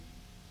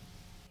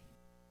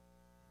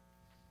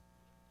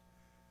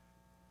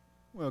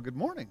Well, good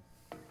morning.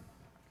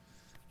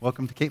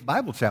 Welcome to Cape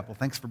Bible Chapel.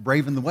 Thanks for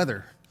braving the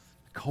weather,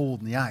 the cold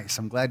and the ice.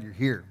 I'm glad you're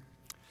here.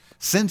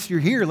 Since you're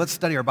here, let's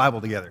study our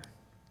Bible together.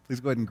 Please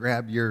go ahead and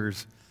grab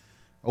yours.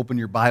 Open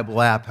your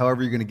Bible app,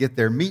 however you're going to get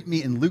there. Meet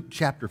me in Luke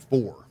chapter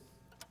 4.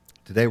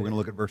 Today we're going to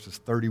look at verses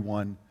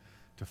 31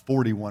 to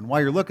 41.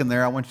 While you're looking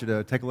there, I want you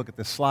to take a look at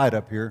this slide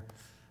up here.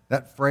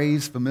 That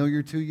phrase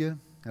familiar to you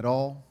at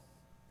all?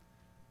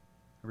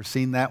 Ever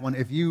seen that one?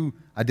 If you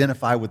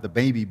identify with the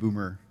baby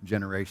boomer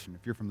generation,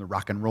 if you're from the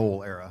rock and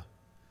roll era,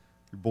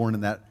 you're born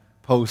in that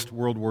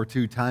post-World War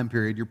II time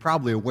period, you're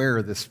probably aware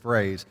of this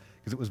phrase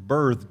because it was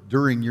birthed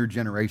during your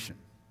generation.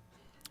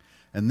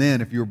 And then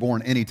if you were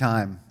born any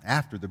time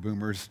after the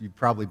boomers, you've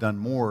probably done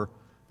more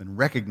than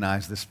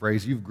recognize this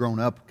phrase. You've grown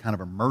up kind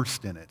of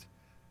immersed in it.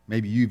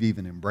 Maybe you've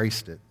even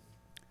embraced it.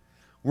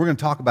 We're going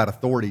to talk about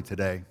authority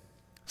today.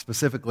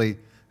 Specifically,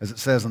 as it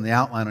says in the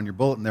outline on your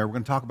bulletin there, we're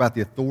going to talk about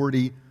the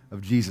authority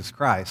of Jesus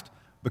Christ,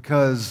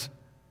 because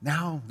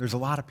now there's a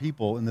lot of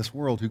people in this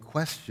world who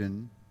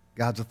question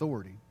God's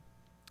authority.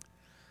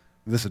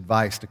 This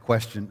advice to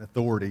question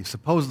authority,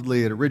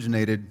 supposedly it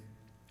originated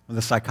with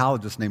a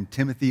psychologist named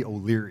Timothy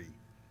O'Leary,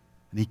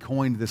 and he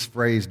coined this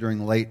phrase during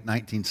the late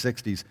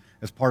 1960s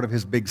as part of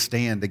his big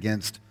stand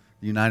against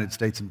the United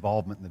States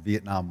involvement in the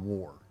Vietnam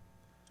War.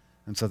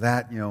 And so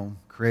that,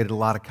 created a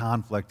lot of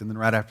conflict, and then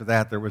right after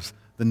that there was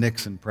the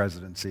Nixon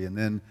presidency, and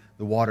then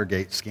the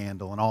Watergate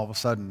scandal, and all of a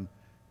sudden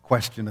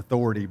question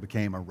authority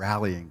became a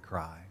rallying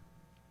cry.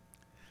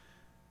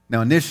 Now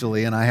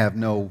initially, and I have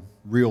no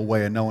real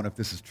way of knowing if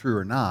this is true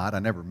or not, I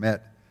never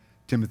met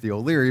Timothy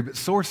O'Leary, but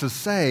sources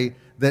say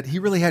that he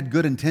really had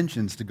good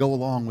intentions to go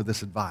along with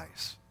this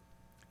advice.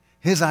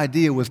 His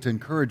idea was to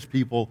encourage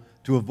people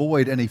to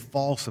avoid any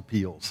false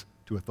appeals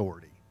to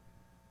authority.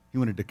 He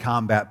wanted to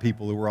combat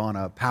people who were on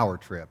a power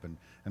trip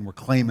and were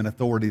claiming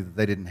authority that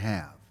they didn't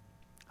have.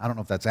 I don't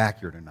know if that's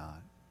accurate or not.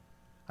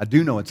 I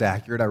do know it's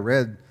accurate. I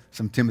read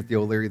some Timothy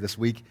O'Leary this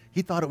week.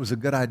 He thought it was a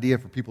good idea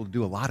for people to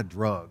do a lot of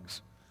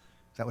drugs.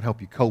 That would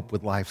help you cope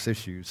with life's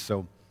issues.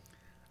 So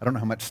I don't know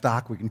how much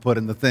stock we can put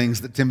in the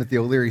things that Timothy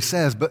O'Leary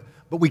says, but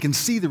we can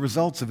see the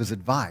results of his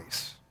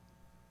advice.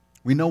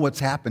 We know what's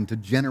happened to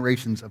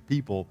generations of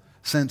people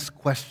since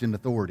questioned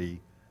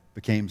authority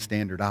became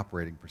standard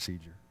operating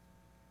procedure.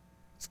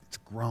 It's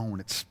grown,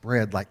 it's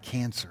spread like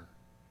cancer.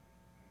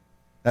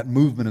 That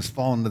movement has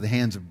fallen into the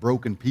hands of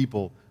broken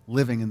people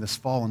living in this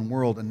fallen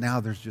world, and now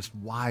there's just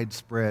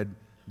widespread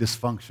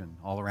dysfunction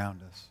all around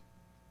us.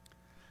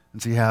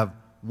 And so you have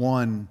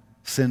one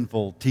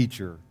sinful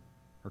teacher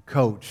or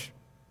coach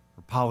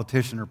or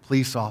politician or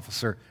police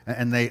officer,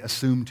 and they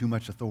assume too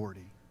much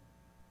authority.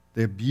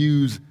 They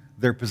abuse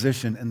their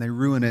position, and they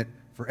ruin it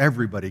for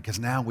everybody, because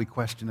now we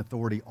question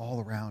authority all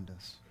around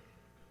us.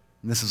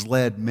 And this has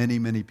led many,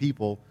 many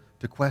people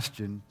to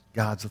question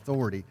God's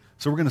authority.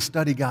 So we're going to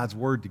study God's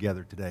Word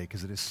together today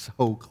because it is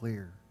so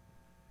clear.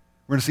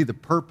 We're going to see the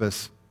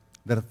purpose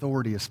that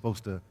authority is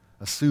supposed to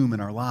assume in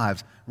our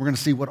lives. We're going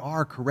to see what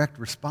our correct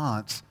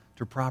response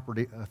to proper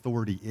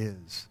authority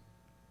is.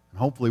 And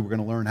hopefully we're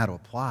going to learn how to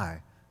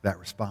apply that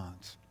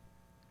response.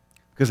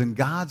 Because in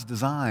God's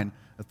design,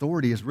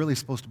 authority is really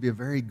supposed to be a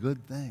very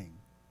good thing.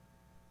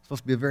 It's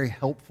supposed to be a very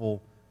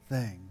helpful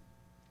thing.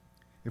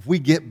 If we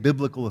get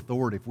biblical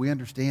authority, if we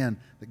understand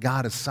that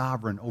God is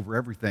sovereign over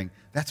everything,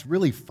 that's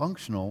really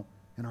functional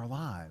in our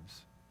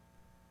lives.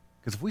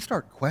 Because if we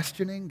start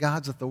questioning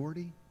God's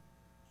authority,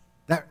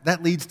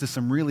 that leads to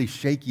some really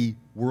shaky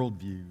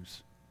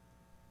worldviews.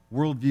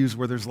 Worldviews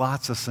where there's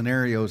lots of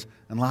scenarios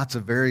and lots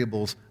of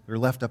variables that are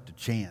left up to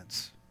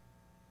chance.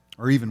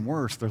 Or even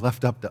worse, they're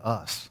left up to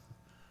us.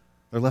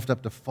 They're left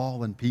up to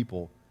fallen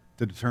people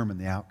to determine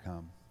the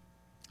outcome.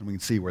 And we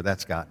can see where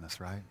that's gotten us,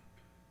 right?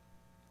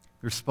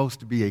 There's supposed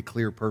to be a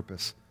clear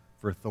purpose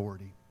for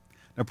authority.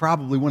 Now,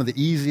 probably one of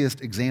the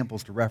easiest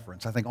examples to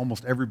reference, I think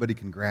almost everybody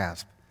can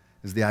grasp,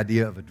 is the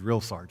idea of a drill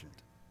sergeant.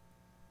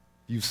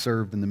 If you've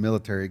served in the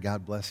military,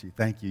 God bless you,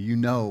 thank you. You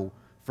know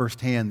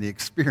firsthand the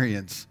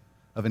experience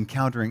of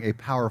encountering a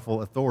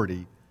powerful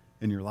authority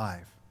in your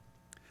life.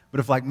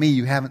 But if, like me,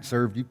 you haven't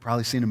served, you've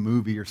probably seen a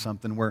movie or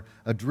something where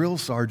a drill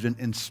sergeant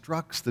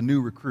instructs the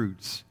new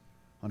recruits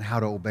on how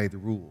to obey the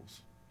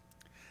rules.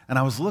 And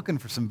I was looking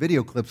for some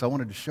video clips. I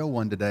wanted to show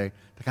one today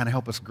to kind of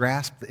help us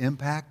grasp the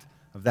impact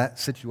of that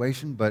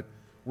situation, but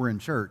we're in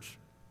church.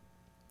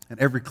 And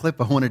every clip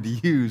I wanted to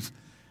use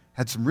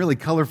had some really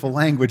colorful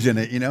language in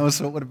it,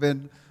 so it would have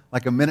been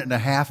like a minute and a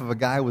half of a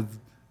guy with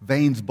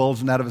veins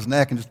bulging out of his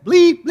neck and just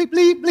bleep, bleep,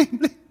 bleep, bleep,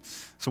 bleep.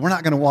 So we're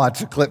not going to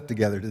watch a clip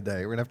together today.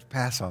 We're going to have to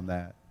pass on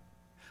that.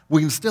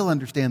 We can still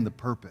understand the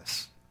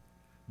purpose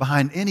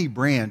behind any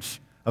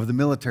branch of the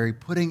military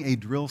putting a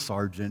drill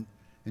sergeant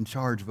in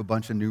charge of a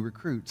bunch of new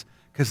recruits,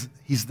 because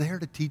he's there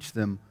to teach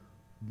them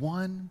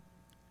one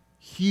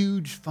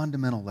huge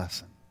fundamental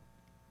lesson.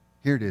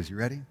 Here it is. You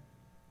ready?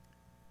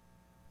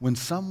 When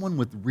someone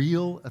with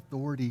real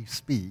authority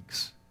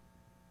speaks,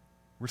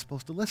 we're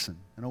supposed to listen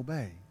and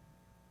obey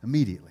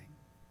immediately.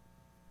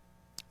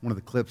 One of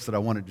the clips that I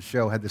wanted to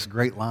show had this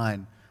great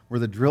line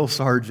where the drill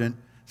sergeant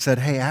said,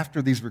 hey,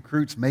 after these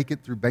recruits make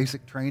it through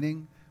basic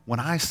training, when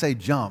I say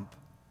jump,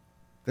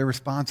 their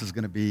response is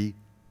going to be,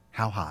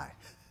 how high?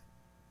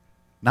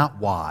 Not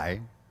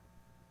why,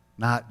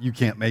 not you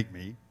can't make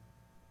me,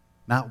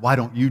 not why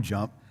don't you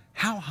jump,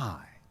 how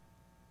high?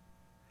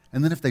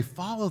 And then if they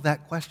follow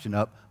that question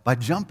up by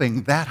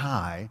jumping that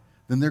high,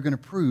 then they're going to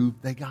prove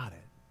they got it.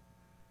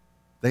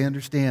 They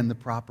understand the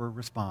proper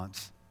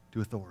response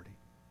to authority.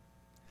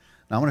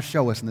 Now, I want to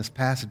show us in this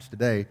passage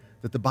today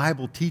that the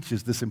Bible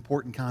teaches this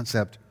important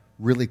concept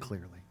really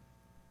clearly.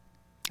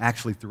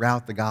 Actually,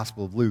 throughout the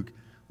Gospel of Luke,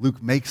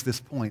 Luke makes this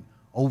point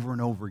over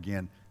and over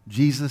again.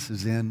 Jesus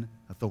is in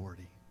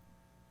authority.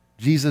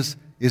 Jesus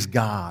is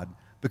God.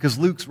 Because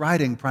Luke's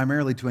writing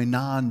primarily to a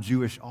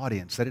non-Jewish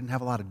audience. They didn't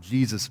have a lot of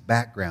Jesus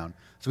background.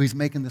 So he's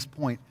making this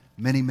point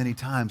many, many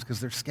times because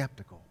they're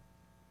skeptical.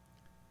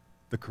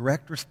 The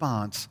correct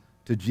response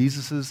to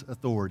Jesus'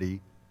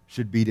 authority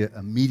should be to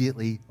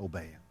immediately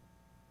obey him.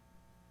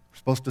 We're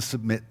supposed to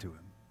submit to him.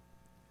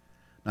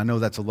 I know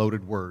that's a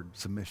loaded word,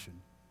 submission.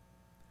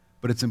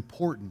 But it's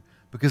important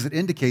because it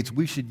indicates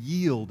we should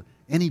yield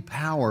any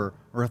power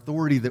or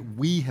authority that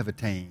we have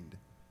attained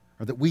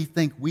or that we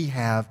think we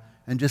have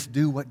and just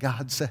do what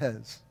God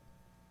says.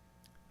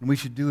 And we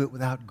should do it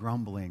without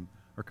grumbling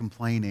or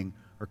complaining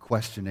or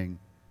questioning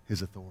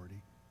his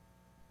authority.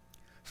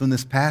 So in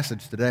this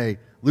passage today,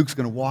 Luke's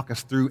going to walk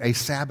us through a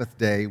Sabbath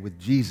day with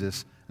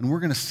Jesus, and we're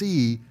going to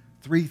see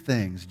three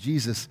things.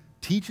 Jesus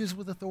teaches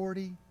with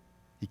authority,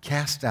 he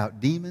casts out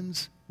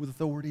demons with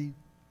authority,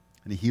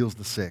 and he heals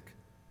the sick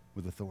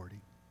with authority.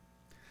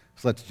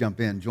 So let's jump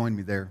in. Join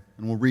me there,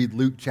 and we'll read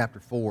Luke chapter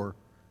 4,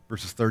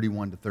 verses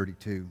 31 to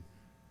 32.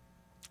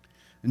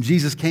 And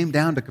Jesus came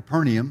down to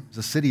Capernaum,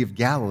 the city of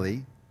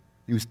Galilee.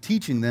 He was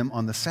teaching them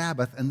on the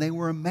Sabbath, and they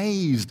were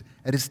amazed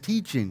at his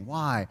teaching.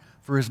 Why?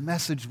 For his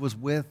message was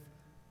with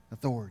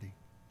authority.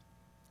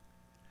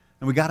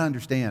 And we got to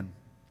understand,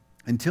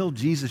 until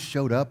Jesus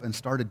showed up and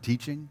started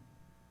teaching,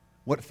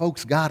 what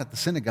folks got at the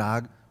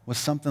synagogue was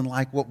something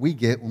like what we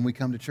get when we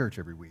come to church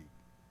every week.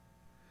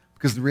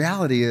 Because the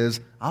reality is,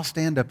 I'll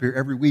stand up here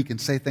every week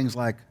and say things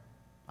like,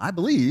 I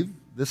believe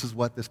this is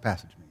what this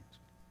passage means.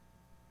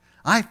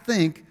 I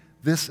think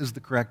this is the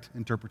correct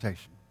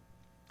interpretation.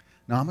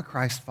 Now, I'm a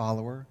Christ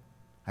follower.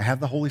 I have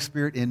the Holy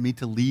Spirit in me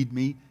to lead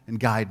me and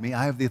guide me.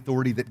 I have the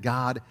authority that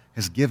God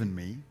has given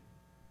me.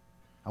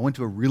 I went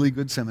to a really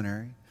good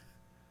seminary.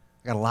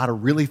 I got a lot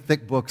of really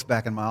thick books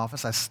back in my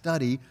office. I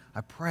study,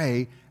 I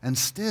pray, and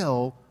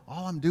still,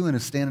 all I'm doing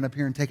is standing up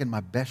here and taking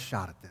my best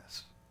shot at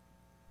this.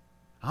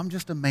 I'm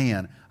just a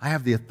man. I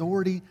have the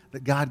authority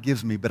that God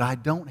gives me, but I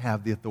don't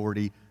have the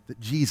authority that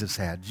Jesus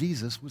had.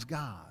 Jesus was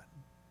God.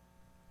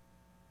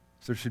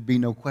 So there should be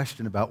no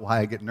question about why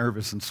I get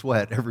nervous and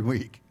sweat every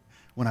week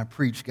when I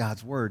preach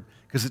God's word,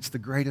 because it's the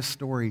greatest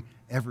story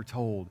ever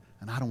told,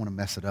 and I don't want to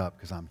mess it up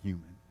because I'm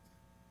human.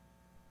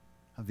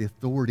 I have the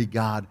authority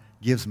God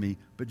gives me,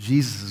 but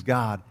Jesus is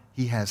God.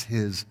 He has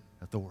his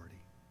authority.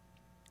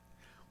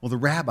 Well, the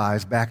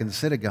rabbis back in the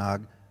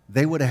synagogue,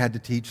 they would have had to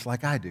teach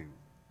like I do.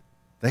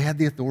 They had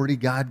the authority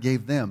God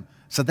gave them.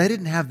 So they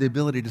didn't have the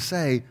ability to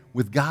say,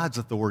 with God's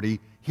authority,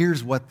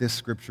 here's what this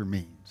scripture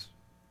means.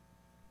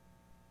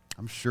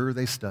 I'm sure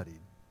they studied.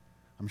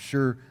 I'm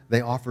sure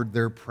they offered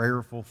their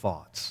prayerful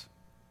thoughts.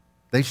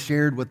 They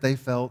shared what they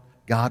felt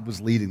God was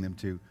leading them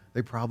to.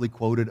 They probably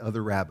quoted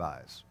other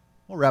rabbis.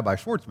 Well, Rabbi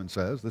Schwartzman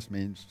says this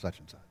means such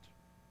and such.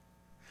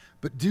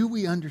 But do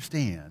we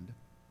understand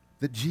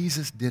that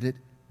Jesus did it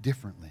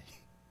differently?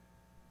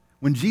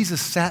 When Jesus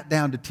sat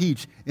down to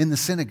teach in the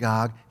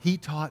synagogue, he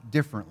taught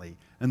differently.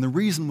 And the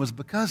reason was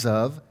because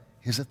of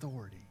his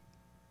authority.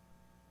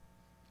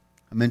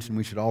 I mentioned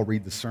we should all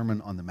read the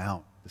Sermon on the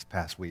Mount this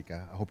past week.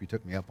 I hope you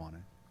took me up on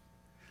it.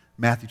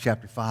 Matthew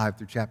chapter 5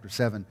 through chapter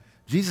 7.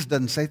 Jesus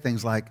doesn't say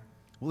things like,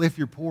 well, if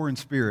you're poor in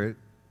spirit,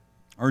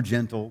 or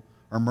gentle,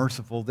 or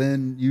merciful,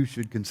 then you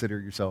should consider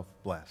yourself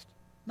blessed.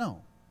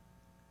 No.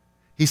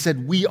 He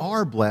said we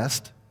are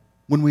blessed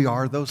when we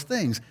are those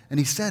things. And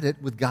he said it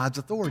with God's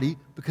authority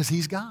because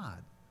he's God.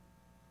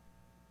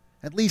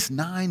 At least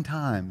 9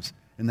 times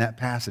in that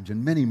passage,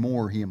 and many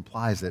more he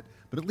implies it,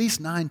 but at least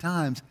 9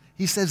 times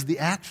he says the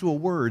actual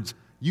words,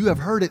 you have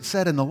heard it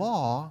said in the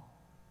law,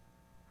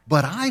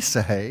 but I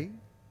say,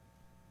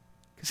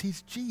 because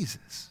he's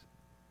Jesus.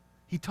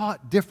 He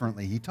taught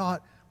differently. He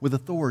taught with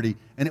authority,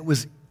 and it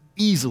was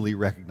easily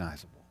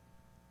recognizable.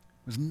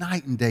 It was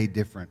night and day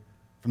different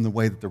from the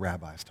way that the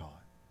rabbis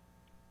taught.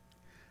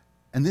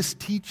 And this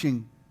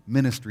teaching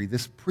ministry,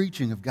 this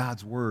preaching of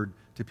God's word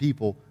to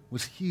people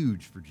was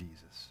huge for Jesus.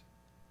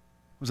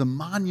 It was a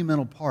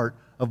monumental part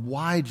of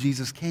why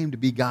Jesus came to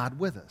be God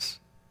with us.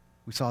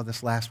 We saw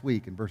this last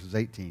week in verses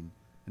 18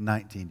 and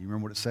 19. Do you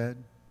remember what it said?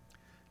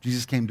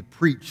 Jesus came to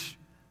preach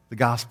the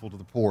gospel to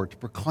the poor, to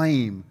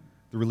proclaim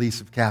the release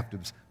of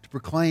captives, to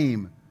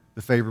proclaim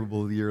the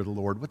favorable year of the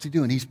Lord. What's he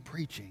doing? He's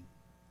preaching.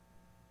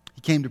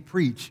 He came to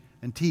preach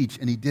and teach,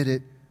 and he did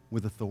it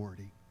with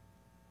authority.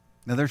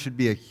 Now, there should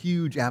be a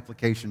huge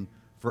application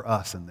for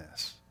us in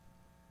this.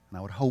 And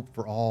I would hope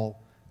for all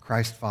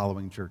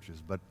Christ-following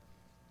churches. But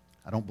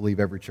I don't believe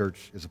every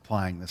church is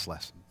applying this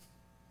lesson.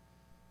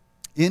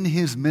 In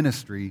his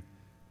ministry,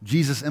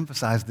 Jesus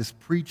emphasized this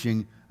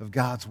preaching of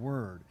God's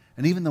word.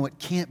 And even though it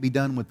can't be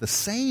done with the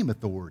same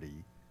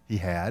authority he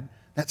had,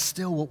 that's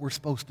still what we're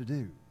supposed to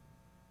do.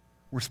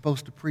 We're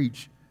supposed to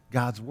preach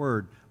God's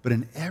word. But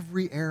in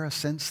every era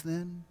since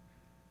then,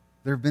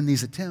 there have been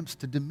these attempts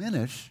to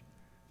diminish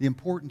the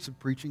importance of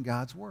preaching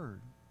God's word.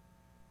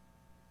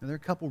 Now, there are a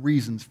couple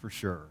reasons for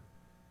sure.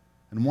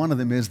 And one of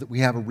them is that we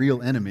have a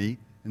real enemy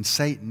in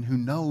Satan who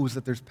knows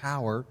that there's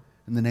power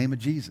in the name of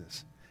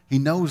Jesus. He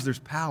knows there's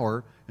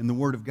power in the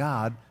Word of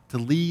God to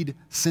lead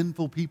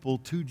sinful people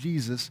to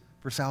Jesus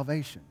for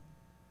salvation.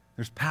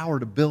 There's power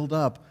to build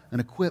up and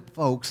equip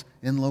folks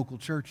in local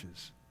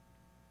churches.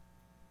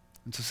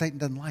 And so Satan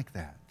doesn't like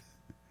that.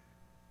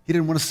 He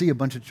didn't want to see a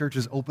bunch of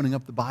churches opening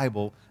up the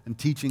Bible and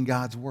teaching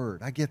God's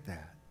Word. I get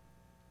that.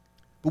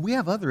 But we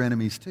have other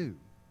enemies too.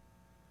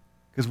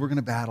 Because we're going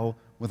to battle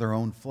with our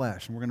own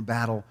flesh, and we're going to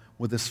battle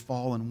with this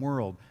fallen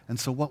world. And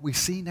so what we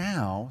see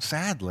now,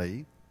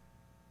 sadly,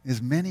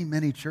 is many,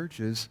 many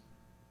churches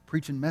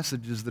preaching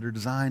messages that are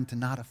designed to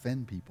not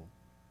offend people.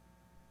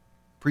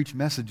 Preach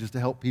messages to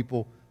help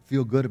people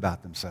feel good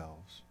about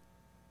themselves.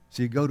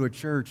 So you go to a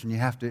church and you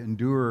have to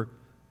endure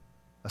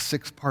a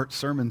 6-part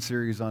sermon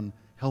series on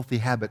healthy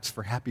habits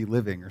for happy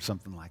living or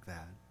something like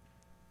that.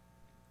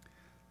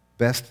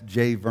 Best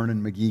J.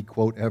 Vernon McGee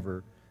quote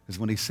ever is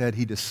when he said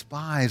he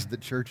despised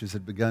that churches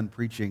had begun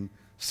preaching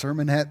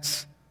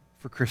sermonettes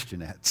for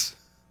Christianettes,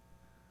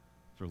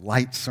 for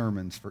light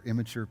sermons for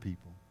immature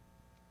people.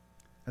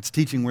 That's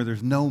teaching where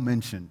there's no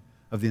mention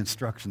of the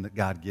instruction that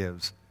God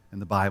gives in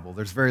the Bible.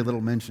 There's very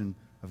little mention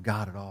of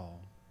God at all.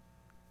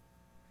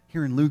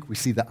 Here in Luke, we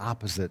see the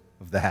opposite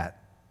of that.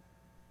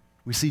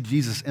 We see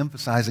Jesus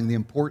emphasizing the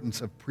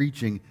importance of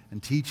preaching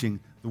and teaching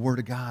the Word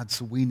of God,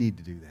 so we need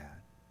to do that,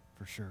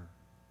 for sure.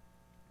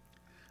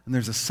 And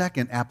there's a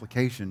second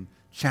application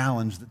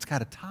challenge that's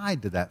kind of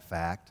tied to that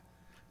fact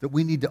that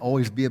we need to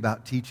always be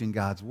about teaching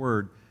God's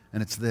Word,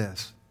 and it's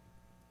this.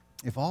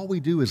 If all we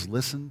do is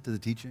listen to the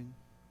teaching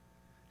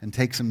and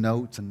take some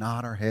notes and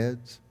nod our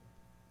heads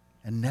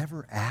and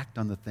never act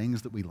on the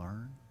things that we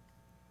learn,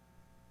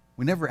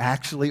 we never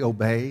actually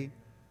obey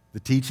the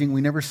teaching,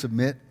 we never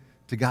submit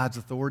to God's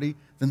authority,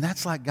 then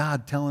that's like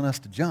God telling us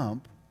to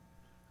jump,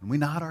 and we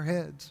nod our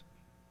heads.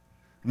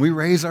 And we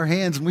raise our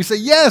hands and we say,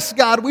 yes,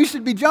 God, we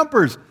should be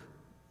jumpers.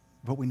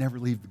 But we never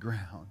leave the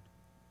ground.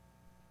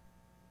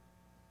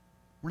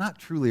 We're not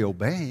truly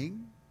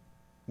obeying.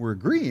 We're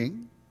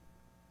agreeing.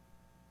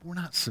 But we're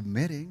not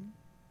submitting.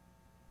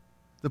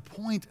 The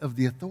point of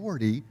the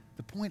authority,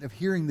 the point of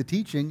hearing the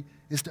teaching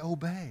is to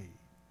obey.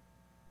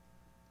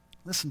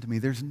 Listen to me,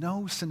 there's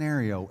no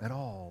scenario at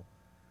all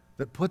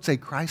that puts a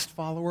Christ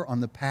follower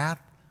on the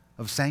path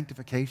of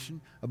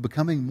sanctification, of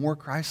becoming more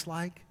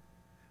Christ-like,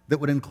 that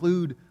would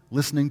include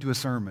listening to a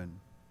sermon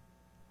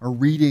or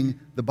reading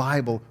the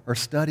Bible or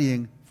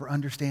studying for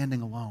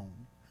understanding alone,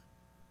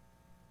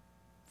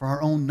 for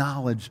our own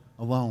knowledge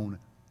alone,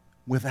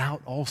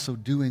 without also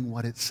doing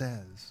what it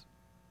says.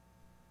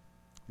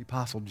 The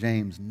Apostle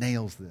James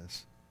nails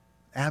this.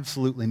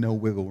 Absolutely no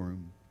wiggle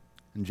room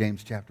in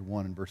James chapter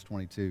 1 and verse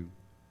 22.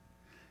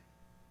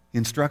 He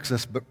instructs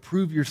us, but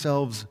prove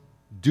yourselves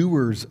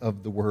doers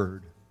of the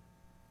word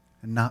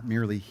and not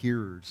merely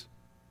hearers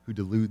who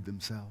delude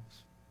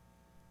themselves.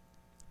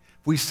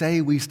 If we say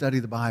we study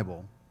the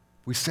Bible,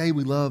 if we say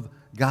we love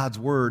God's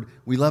word,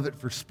 we love it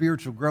for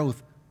spiritual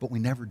growth, but we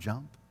never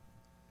jump.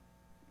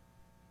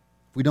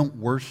 If we don't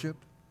worship,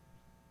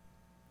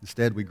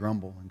 instead we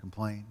grumble and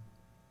complain.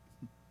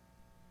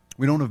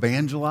 We don't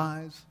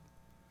evangelize,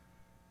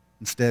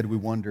 instead we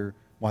wonder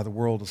why the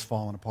world has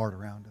fallen apart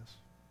around us.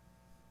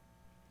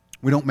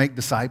 We don't make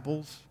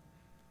disciples,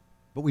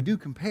 but we do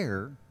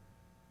compare.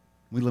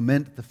 We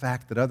lament the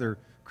fact that other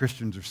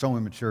Christians are so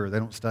immature, they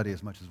don't study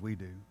as much as we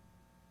do.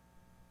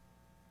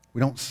 We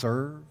don't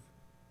serve.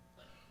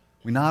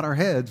 We nod our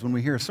heads when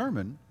we hear a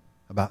sermon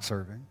about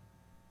serving,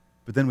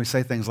 but then we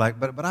say things like,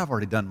 but I've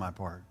already done my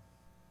part.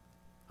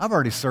 I've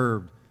already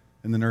served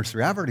in the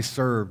nursery. I've already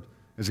served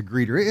as a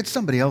greeter. It's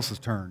somebody else's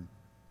turn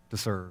to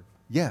serve.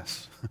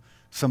 Yes,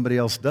 somebody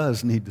else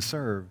does need to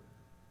serve,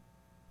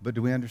 but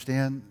do we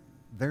understand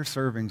their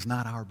serving's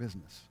not our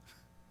business?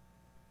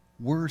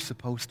 We're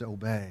supposed to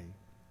obey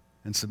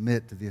and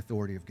submit to the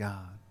authority of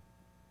God.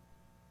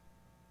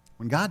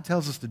 When God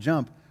tells us to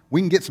jump, we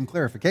can get some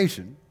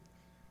clarification.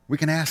 We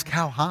can ask,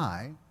 how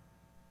high?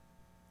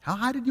 How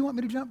high did you want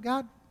me to jump,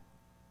 God?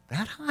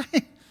 That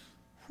high?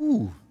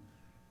 Whew,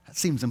 that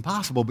seems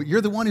impossible, but you're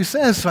the one who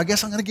says, so I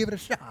guess I'm going to give it a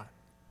shot.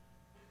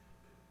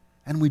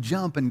 And we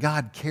jump, and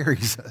God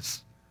carries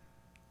us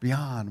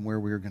beyond where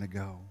we're going to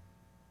go.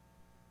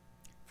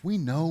 If we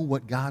know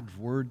what God's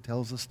word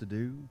tells us to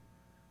do,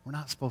 we're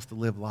not supposed to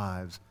live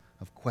lives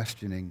of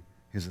questioning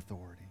his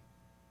authority.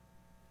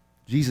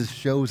 Jesus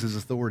shows his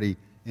authority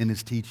in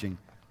his teaching,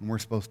 and we're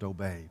supposed to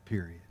obey,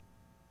 period.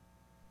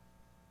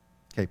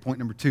 Okay, point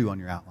number 2 on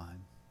your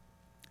outline.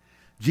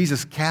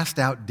 Jesus cast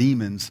out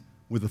demons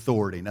with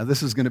authority. Now,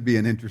 this is going to be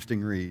an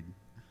interesting read.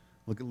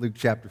 Look at Luke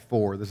chapter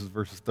 4. This is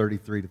verses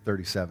 33 to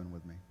 37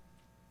 with me.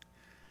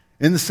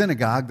 In the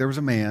synagogue, there was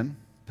a man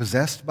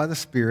possessed by the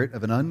spirit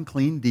of an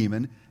unclean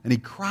demon, and he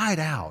cried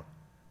out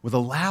with a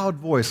loud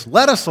voice,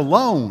 "Let us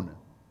alone!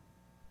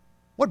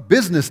 What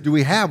business do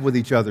we have with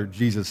each other,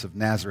 Jesus of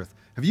Nazareth?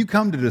 Have you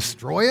come to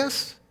destroy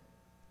us?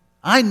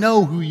 I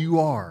know who you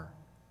are,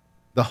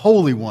 the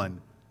Holy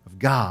One of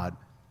God."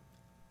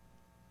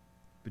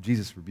 But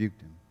Jesus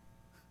rebuked him,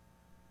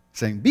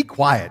 saying, "Be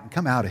quiet and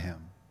come out of him."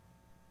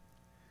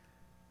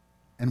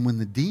 And when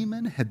the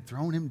demon had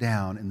thrown him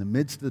down in the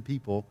midst of the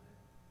people,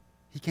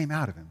 he came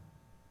out of him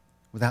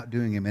without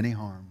doing him any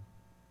harm.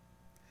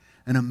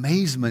 And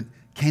amazement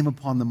came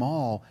upon them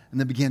all, and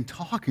they began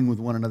talking with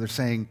one another,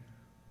 saying,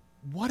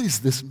 "What is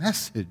this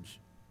message?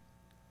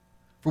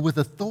 For with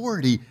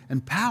authority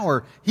and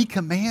power he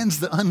commands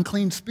the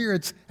unclean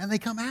spirits, and they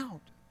come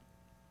out."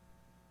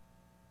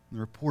 And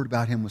the report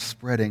about him was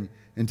spreading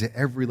into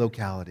every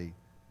locality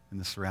in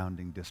the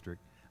surrounding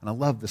district. And I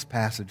love this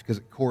passage because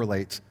it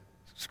correlates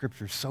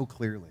Scripture so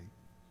clearly.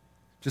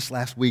 Just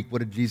last week, what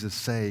did Jesus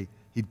say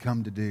he'd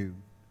come to do?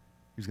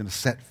 He was going to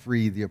set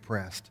free the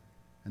oppressed.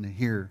 And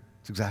here,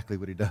 it's exactly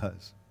what he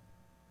does.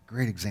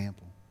 Great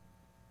example.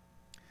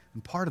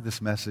 And part of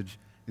this message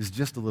is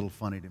just a little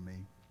funny to me.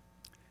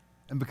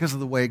 And because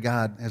of the way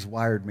God has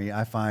wired me,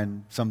 I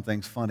find some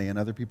things funny and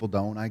other people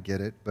don't. I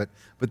get it. But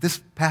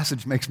this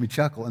passage makes me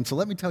chuckle. And so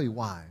let me tell you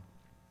why.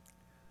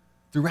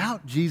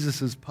 Throughout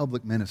Jesus'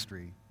 public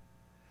ministry,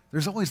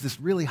 there's always this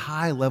really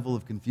high level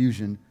of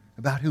confusion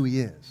about who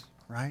he is,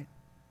 right?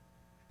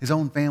 His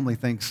own family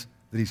thinks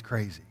that he's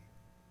crazy.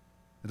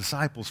 The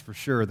disciples, for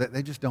sure,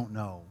 they just don't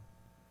know.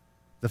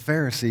 The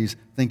Pharisees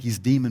think he's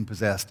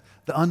demon-possessed.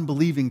 The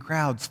unbelieving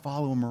crowds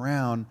follow him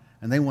around,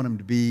 and they want him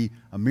to be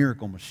a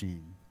miracle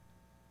machine.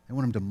 They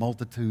want him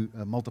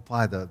to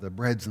multiply the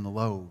breads and the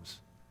loaves.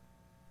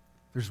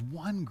 There's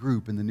one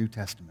group in the New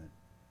Testament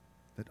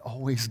that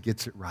always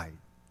gets it right,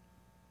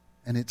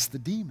 and it's the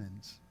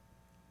demons.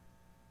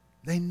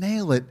 They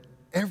nail it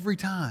every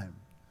time.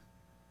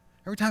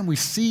 Every time we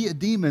see a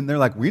demon, they're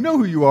like, "We know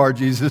who you are,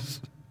 Jesus.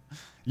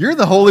 You're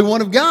the Holy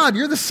One of God.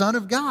 You're the Son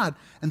of God."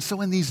 And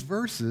so in these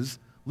verses,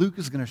 Luke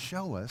is going to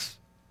show us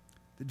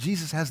that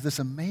Jesus has this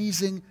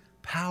amazing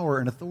power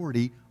and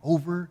authority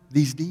over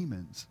these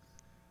demons.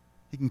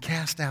 He can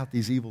cast out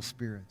these evil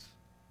spirits.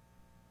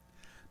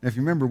 Now, if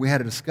you remember, we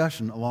had a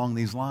discussion along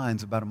these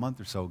lines about a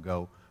month or so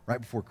ago, right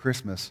before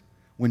Christmas,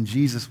 when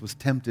Jesus was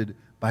tempted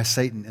by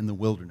Satan in the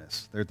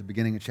wilderness, there at the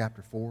beginning of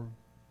chapter 4.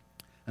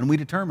 And we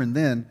determined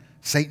then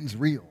Satan's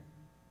real,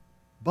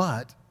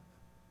 but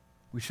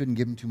we shouldn't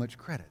give him too much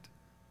credit.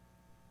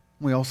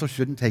 We also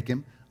shouldn't take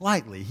him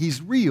lightly.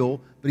 He's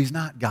real, but he's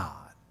not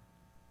God.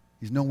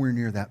 He's nowhere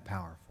near that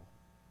powerful.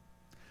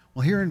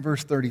 Well, here in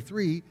verse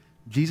 33,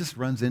 Jesus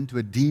runs into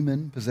a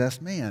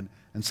demon-possessed man.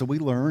 And so we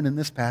learn in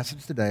this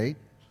passage today,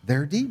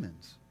 they're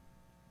demons.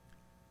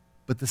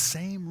 But the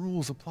same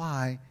rules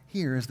apply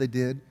here as they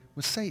did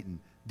with Satan.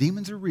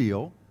 Demons are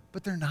real,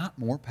 but they're not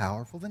more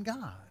powerful than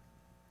God.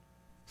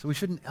 So we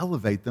shouldn't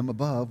elevate them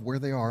above where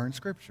they are in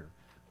Scripture.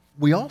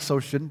 We also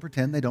shouldn't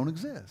pretend they don't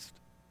exist.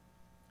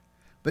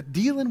 But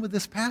dealing with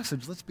this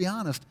passage, let's be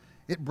honest,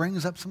 it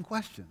brings up some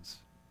questions.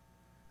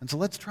 And so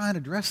let's try and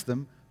address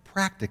them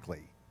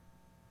practically.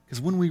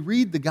 Because when we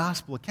read the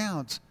gospel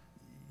accounts,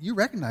 you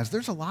recognize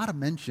there's a lot of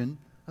mention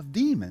of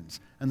demons.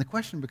 And the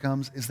question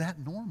becomes, is that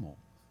normal?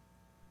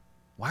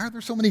 Why are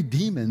there so many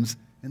demons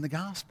in the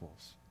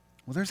Gospels?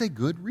 Well, there's a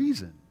good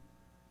reason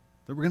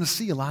that we're going to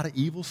see a lot of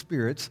evil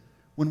spirits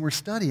when we're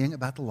studying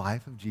about the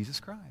life of Jesus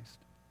Christ.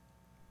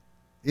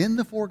 In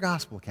the 4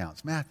 gospel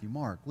accounts, Matthew,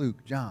 Mark,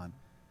 Luke, John,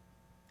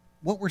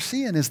 what we're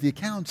seeing is the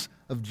accounts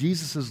of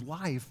Jesus'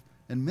 life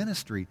and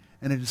ministry.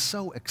 And it is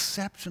so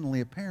exceptionally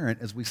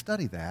apparent as we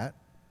study that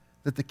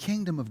the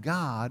kingdom of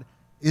God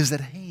is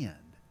at hand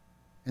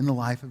in the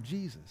life of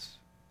Jesus.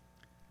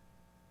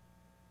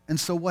 And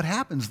so what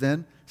happens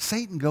then?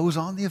 Satan goes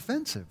on the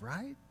offensive,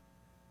 right?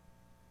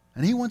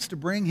 And he wants to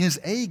bring his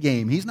A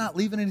game. He's not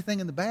leaving anything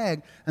in the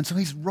bag. And so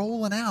he's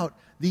rolling out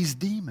these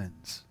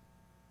demons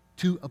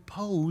to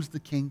oppose the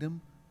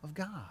kingdom of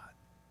God.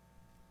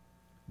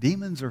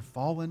 Demons are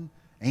fallen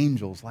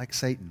angels like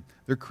Satan.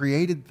 They're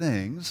created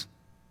things.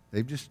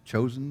 They've just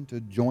chosen to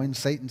join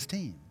Satan's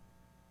team.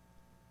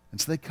 And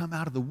so they come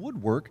out of the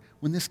woodwork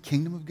when this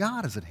kingdom of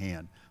God is at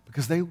hand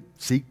because they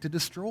seek to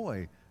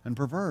destroy and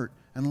pervert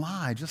and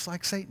lie just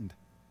like Satan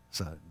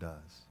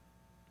does.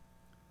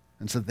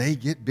 And so they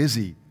get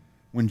busy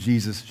when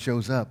Jesus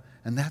shows up.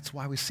 And that's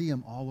why we see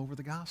him all over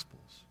the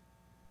Gospels.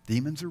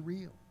 Demons are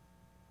real.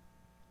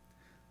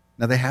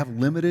 Now they have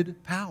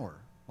limited power,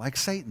 like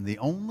Satan. The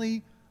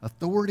only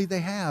authority they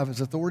have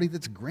is authority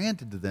that's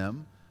granted to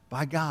them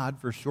by God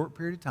for a short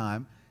period of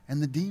time.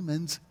 And the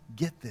demons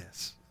get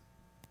this.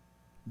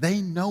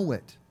 They know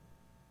it.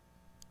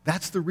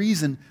 That's the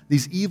reason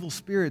these evil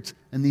spirits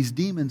and these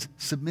demons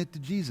submit to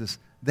Jesus.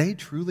 They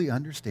truly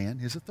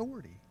understand his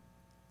authority.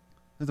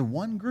 They're the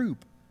one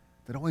group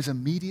that always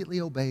immediately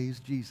obeys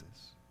Jesus.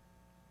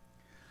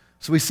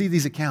 So we see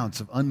these accounts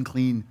of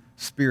unclean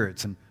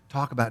spirits and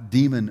talk about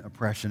demon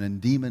oppression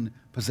and demon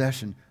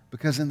possession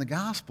because in the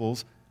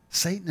Gospels,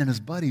 Satan and his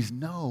buddies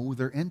know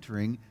they're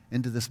entering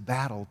into this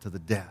battle to the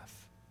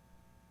death.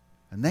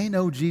 And they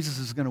know Jesus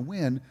is going to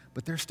win,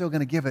 but they're still going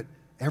to give it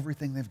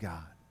everything they've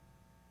got.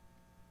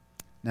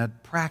 Now,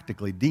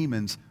 practically,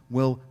 demons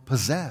will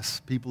possess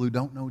people who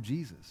don't know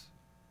Jesus.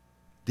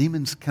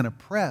 Demons can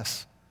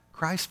oppress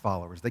Christ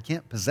followers. They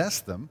can't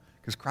possess them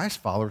because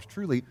Christ followers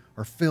truly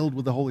are filled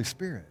with the Holy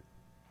Spirit.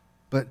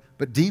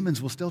 But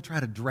demons will still try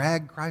to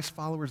drag Christ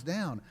followers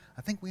down.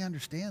 I think we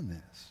understand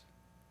this.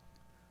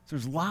 So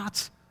there's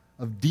lots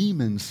of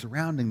demons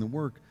surrounding the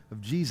work of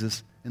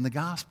Jesus in the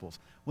Gospels.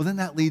 Well, then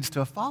that leads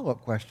to a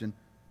follow-up question.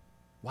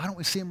 Why don't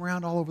we see them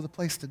around all over the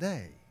place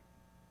today?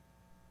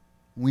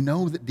 We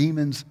know that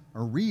demons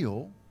are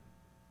real.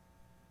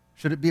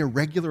 Should it be a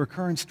regular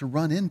occurrence to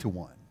run into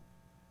one?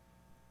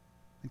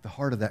 I think the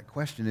heart of that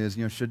question is,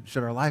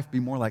 should our life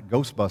be more like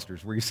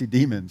Ghostbusters, where you see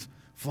demons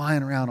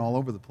flying around all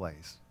over the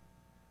place?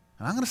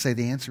 And I'm going to say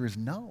the answer is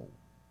no.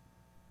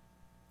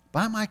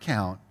 By my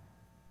count,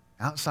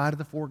 outside of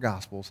the 4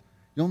 Gospels,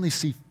 you only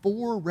see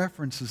 4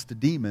 references to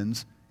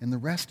demons in the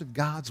rest of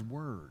God's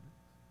Word.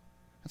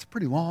 That's a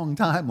pretty long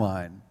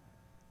timeline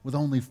with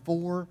only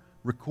 4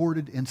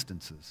 recorded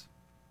instances.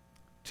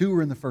 2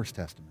 are in the First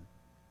Testament.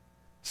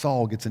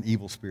 Saul gets an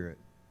evil spirit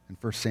in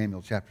 1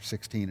 Samuel chapter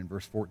 16 and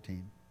verse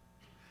 14.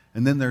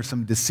 And then there's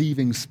some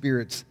deceiving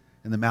spirits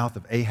in the mouth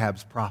of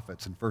Ahab's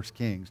prophets in 1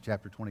 Kings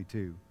chapter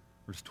 22,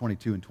 verse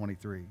 22 and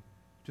 23.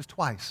 Just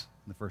twice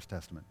in the First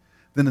Testament.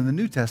 Then in the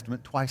New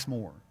Testament, twice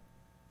more.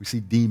 We see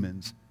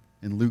demons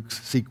in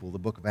Luke's sequel, the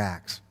book of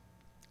Acts.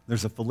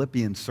 There's a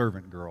Philippian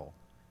servant girl,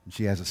 and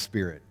she has a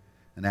spirit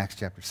in Acts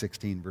chapter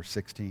 16, verse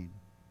 16.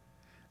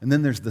 And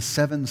then there's the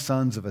 7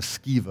 sons of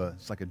Sceva.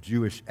 It's like a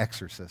Jewish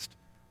exorcist.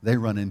 They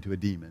run into a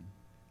demon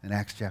in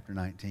Acts chapter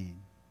 19.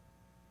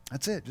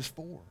 That's it, just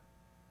 4.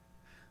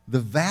 The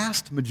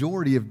vast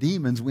majority of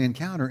demons we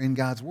encounter in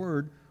God's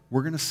Word,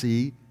 we're going to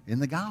see in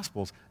the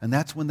Gospels. And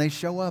that's when they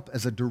show up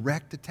as a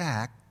direct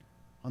attack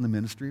on the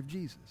ministry of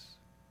Jesus.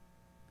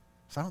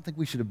 So I don't think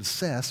we should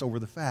obsess over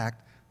the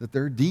fact that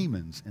there are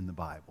demons in the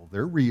Bible.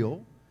 They're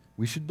real.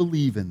 We should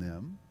believe in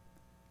them.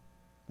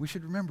 We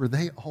should remember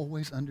they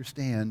always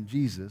understand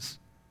Jesus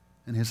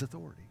and his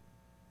authority.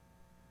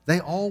 They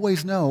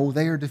always know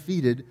they are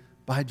defeated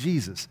by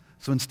Jesus.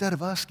 So instead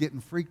of us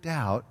getting freaked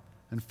out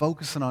and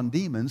focusing on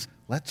demons,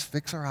 let's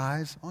fix our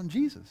eyes on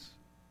Jesus.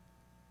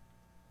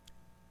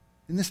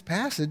 In this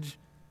passage,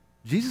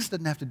 Jesus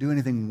doesn't have to do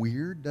anything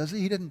weird, does he?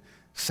 He didn't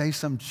say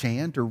some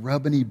chant or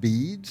rub any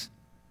beads.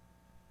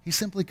 He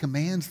simply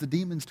commands the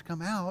demons to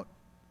come out,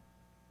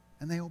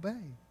 and they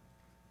obey.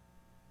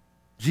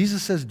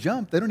 Jesus says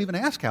jump. They don't even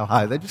ask how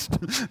high. They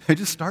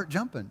just start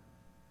jumping.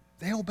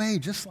 They obey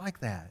just like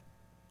that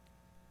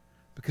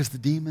because the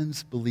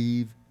demons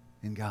believe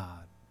in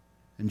God.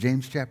 And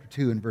James chapter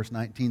 2 and verse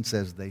 19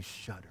 says they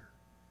shudder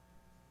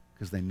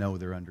because they know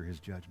they're under his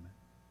judgment.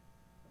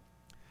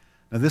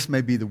 Now, this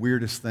may be the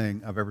weirdest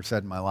thing I've ever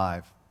said in my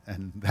life,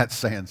 and that's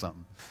saying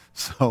something.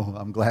 So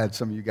I'm glad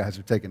some of you guys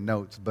are taking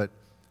notes. But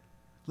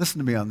listen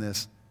to me on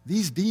this.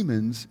 These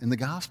demons in the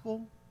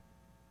gospel,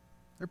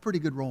 they're pretty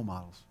good role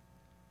models.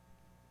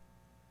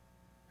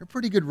 They're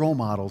pretty good role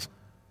models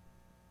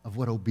of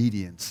what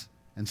obedience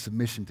and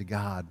submission to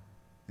God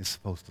is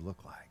supposed to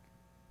look like.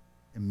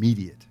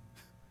 Immediate.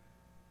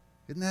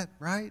 Isn't that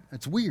right?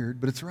 It's weird,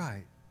 but it's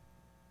right.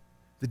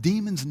 The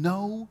demons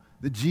know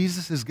that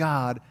Jesus is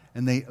God,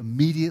 and they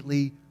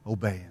immediately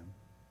obey him.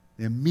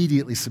 They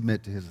immediately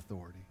submit to his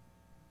authority.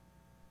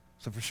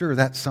 So for sure,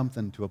 that's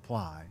something to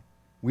apply.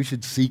 We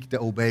should seek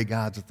to obey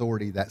God's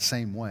authority that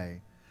same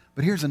way.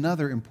 But here's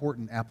another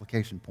important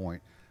application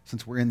point.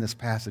 Since we're in this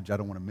passage, I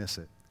don't want to miss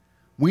it.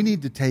 We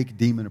need to take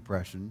demon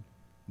oppression,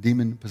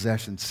 demon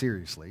possession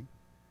seriously,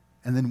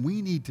 and then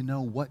we need to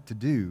know what to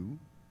do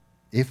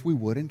if we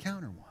would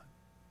encounter one.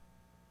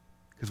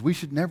 Because we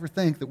should never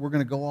think that we're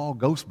going to go all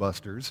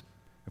Ghostbusters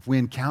if we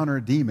encounter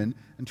a demon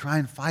and try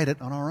and fight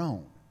it on our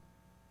own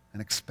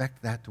and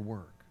expect that to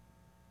work.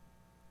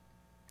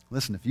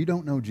 Listen, if you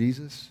don't know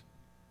Jesus,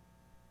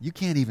 you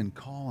can't even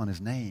call on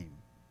his name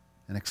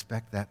and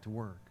expect that to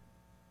work.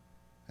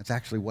 That's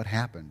actually what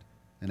happened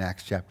in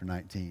Acts chapter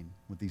 19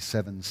 with these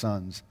 7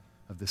 sons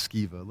of the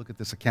Sceva. Look at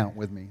this account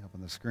with me up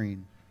on the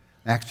screen.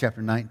 Acts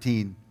chapter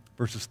 19,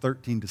 verses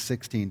 13 to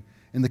 16.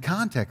 In the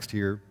context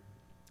here,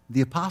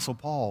 the Apostle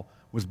Paul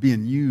was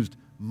being used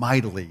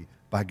mightily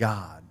by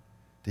God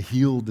to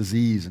heal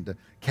disease and to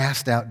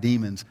cast out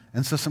demons.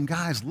 And so some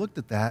guys looked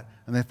at that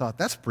and they thought,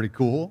 that's pretty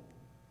cool.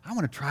 I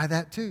want to try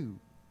that too.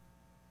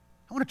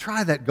 I want to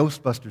try that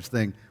Ghostbusters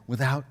thing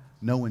without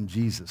knowing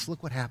Jesus.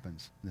 Look what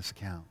happens in this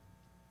account.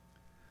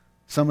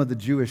 Some of the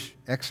Jewish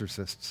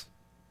exorcists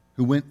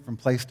who went from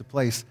place to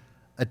place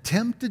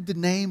attempted to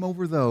name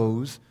over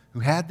those who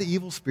had the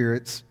evil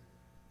spirits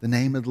the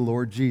name of the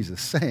Lord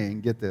Jesus,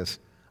 saying, get this,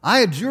 I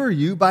adjure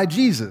you by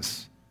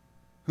Jesus,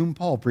 whom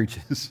Paul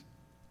preaches.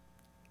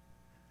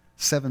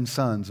 7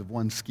 sons of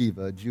one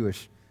Sceva, a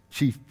Jewish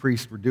chief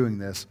priest, were doing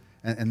this,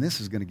 and this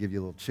is going to give you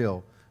a little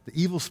chill.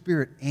 The evil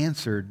spirit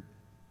answered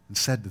and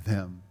said to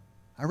them,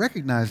 I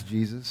recognize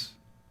Jesus.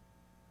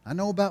 I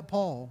know about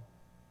Paul.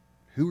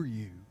 Who are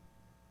you?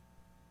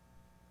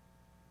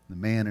 The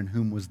man in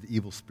whom was the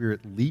evil spirit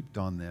leaped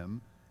on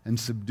them and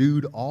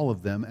subdued all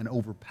of them and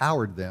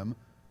overpowered them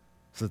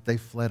so that they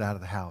fled out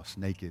of the house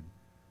naked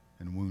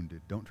and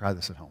wounded. Don't try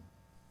this at home.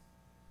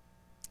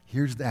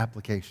 Here's the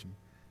application.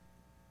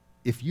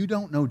 If you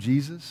don't know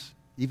Jesus,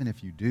 even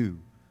if you do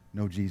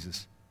know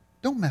Jesus,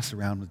 don't mess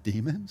around with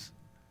demons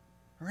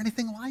or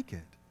anything like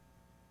it.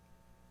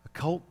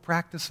 Occult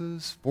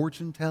practices,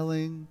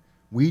 fortune-telling,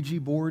 Ouija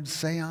boards,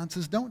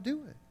 seances, don't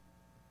do it.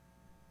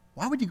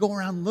 Why would you go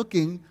around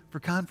looking for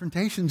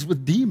confrontations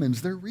with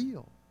demons? They're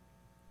real.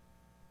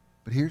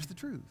 But here's the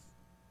truth.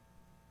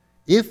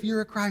 If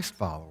you're a Christ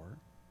follower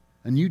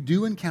and you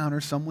do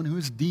encounter someone who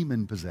is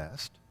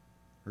demon-possessed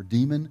or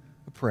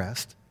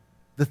demon-oppressed,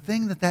 the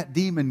thing that that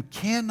demon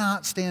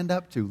cannot stand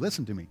up to,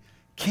 listen to me,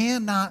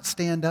 cannot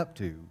stand up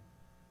to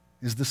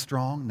is the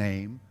strong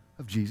name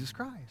of Jesus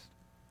Christ.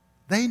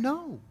 They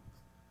know.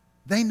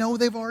 They know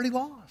they've already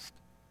lost.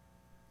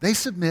 They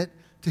submit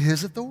to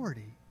his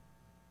authority.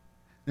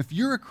 If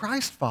you're a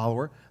Christ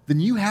follower, then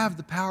you have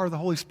the power of the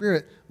Holy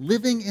Spirit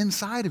living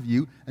inside of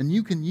you, and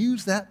you can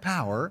use that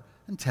power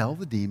and tell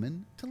the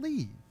demon to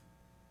leave.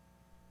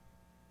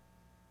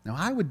 Now,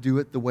 I would do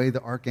it the way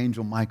the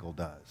Archangel Michael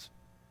does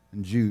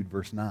in Jude,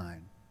 verse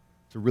 9.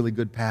 It's a really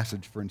good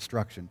passage for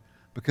instruction,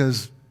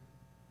 because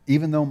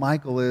even though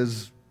Michael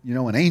is,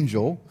 an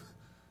angel,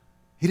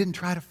 he didn't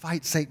try to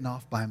fight Satan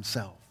off by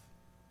himself.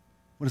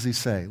 What does he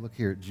say? Look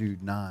here at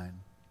Jude 9.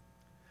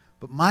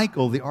 But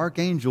Michael, the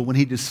archangel, when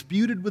he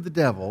disputed with the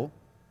devil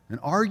and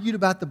argued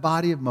about the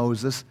body of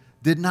Moses,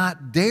 did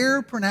not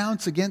dare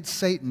pronounce against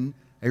Satan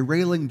a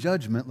railing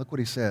judgment. Look what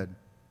he said.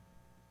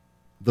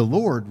 The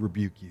Lord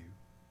rebuke you.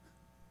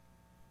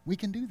 We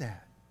can do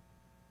that.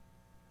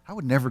 I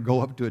would never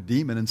go up to a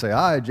demon and say,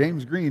 I,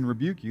 James Green,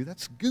 rebuke you.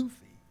 That's goofy.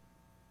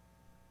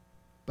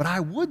 But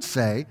I would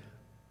say,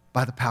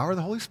 by the power of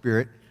the Holy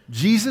Spirit,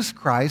 Jesus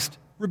Christ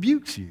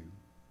rebukes you.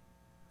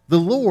 The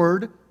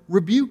Lord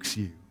rebukes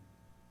you.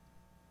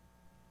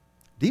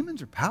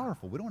 Demons are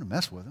powerful. We don't want to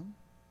mess with them.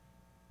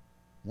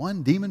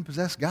 One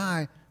demon-possessed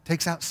guy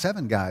takes out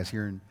 7 guys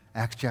here in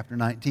Acts chapter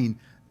 19.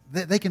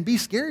 They can be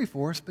scary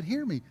for us, but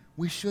hear me,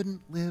 we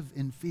shouldn't live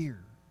in fear.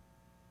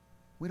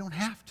 We don't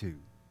have to.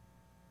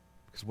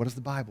 Because what does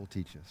the Bible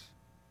teach us?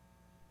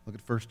 Look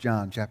at 1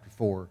 John chapter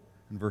 4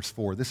 and verse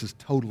 4. This is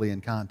totally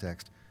in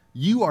context.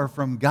 You are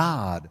from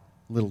God,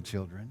 little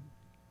children,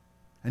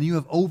 and you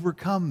have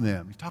overcome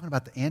them. He's talking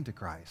about the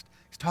Antichrist.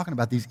 He's talking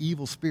about these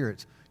evil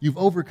spirits. You've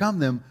overcome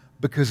them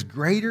because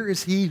greater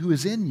is he who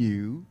is in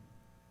you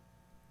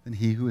than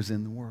he who is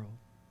in the world.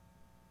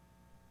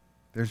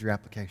 There's your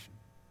application.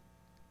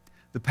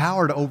 The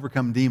power to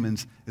overcome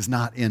demons is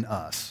not in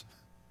us.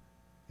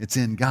 It's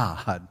in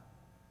God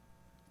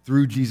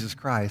through Jesus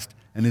Christ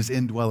and his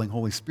indwelling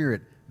Holy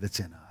Spirit that's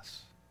in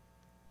us.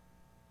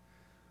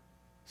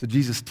 So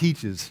Jesus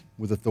teaches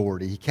with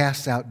authority. He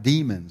casts out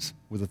demons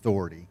with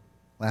authority.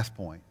 Last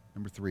point,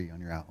 number 3 on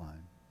your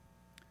outline.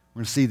 We're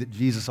going to see that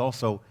Jesus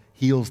also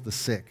heals the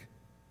sick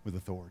with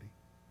authority.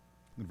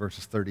 In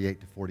verses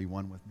 38 to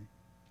 41 with me.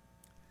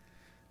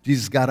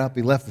 Jesus got up,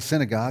 he left the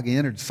synagogue, he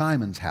entered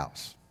Simon's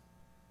house.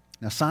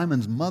 Now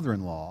Simon's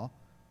mother-in-law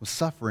was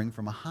suffering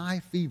from a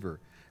high fever,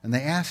 and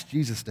they asked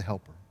Jesus to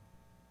help her.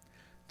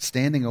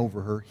 Standing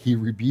over her, he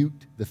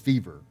rebuked the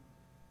fever,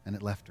 and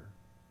it left her.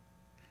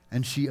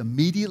 And she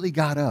immediately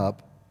got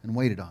up and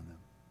waited on them.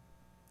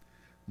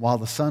 While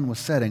the sun was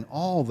setting,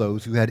 all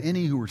those who had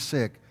any who were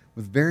sick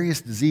with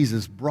various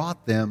diseases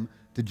brought them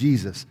to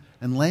Jesus,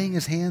 and laying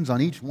his hands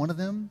on each one of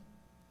them,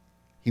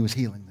 he was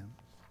healing them.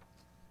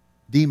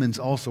 Demons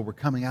also were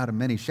coming out of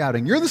many,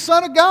 shouting, "You're the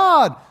Son of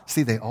God!"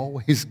 See, they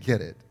always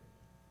get it.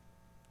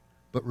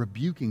 But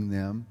rebuking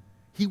them,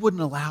 he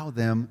wouldn't allow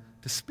them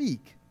to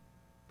speak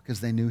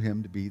because they knew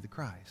him to be the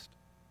Christ.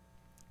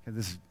 Okay,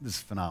 this is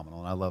phenomenal,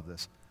 and I love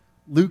this.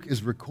 Luke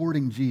is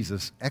recording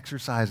Jesus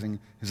exercising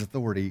his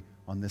authority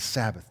on this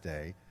Sabbath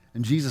day,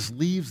 and Jesus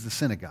leaves the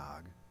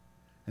synagogue,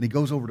 and he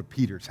goes over to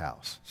Peter's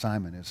house.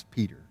 Simon is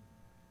Peter.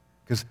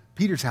 Because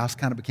Peter's house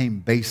kind of became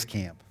base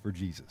camp for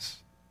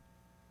Jesus.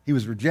 He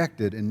was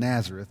rejected in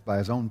Nazareth by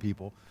his own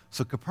people,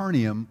 so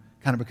Capernaum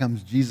kind of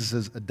becomes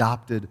Jesus'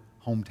 adopted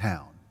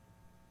hometown.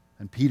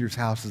 And Peter's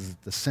house is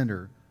at the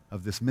center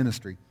of this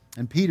ministry.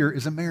 And Peter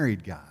is a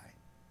married guy.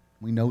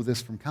 We know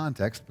this from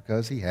context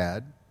because he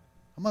had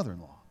a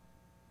mother-in-law.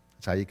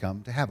 That's how you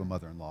come to have a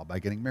mother-in-law, by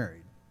getting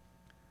married.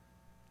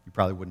 You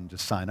probably wouldn't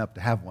just sign up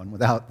to have one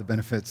without the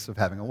benefits of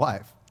having a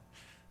wife.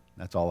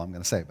 That's all I'm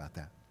going to say about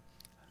that.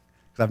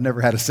 Because I've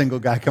never had a single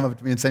guy come up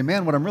to me and say,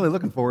 man, what I'm really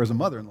looking for is a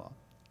mother-in-law.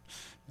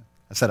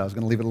 I said I was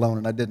going to leave it alone,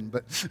 and I didn't,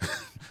 but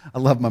I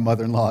love my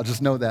mother-in-law.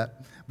 Just know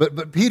that.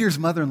 But Peter's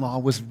mother-in-law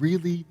was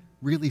really,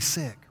 really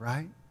sick,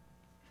 right?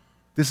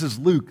 This is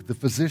Luke, the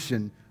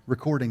physician,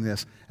 recording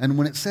this. And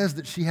when it says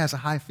that she has a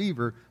high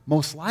fever,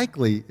 most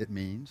likely,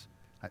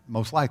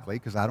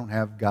 because I don't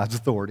have God's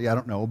authority, I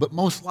don't know, but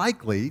most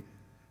likely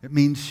It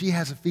means she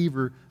has a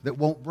fever that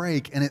won't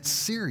break, and it's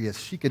serious.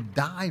 She could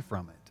die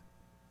from it.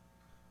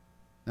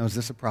 Now, is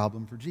this a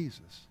problem for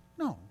Jesus?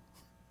 No.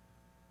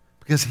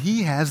 Because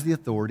he has the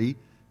authority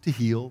to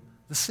heal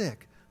the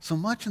sick. So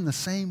much in the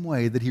same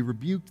way that he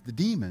rebuked the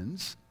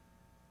demons,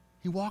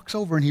 he walks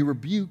over and he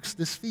rebukes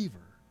this fever.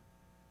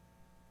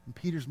 And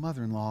Peter's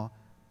mother-in-law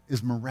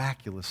is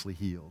miraculously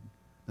healed.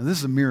 Now, this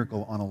is a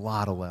miracle on a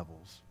lot of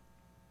levels.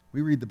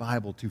 We read the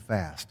Bible too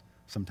fast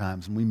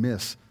sometimes, and we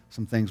miss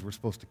some things we're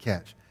supposed to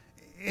catch.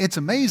 It's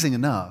amazing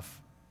enough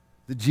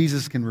that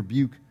Jesus can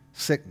rebuke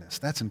sickness.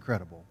 That's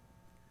incredible.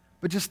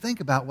 But just think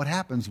about what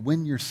happens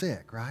when you're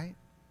sick, right?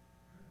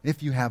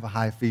 If you have a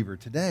high fever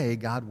today,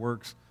 God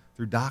works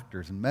through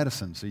doctors and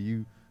medicine. So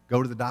you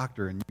go to the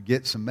doctor and you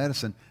get some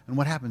medicine, and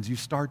what happens? You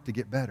start to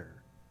get better.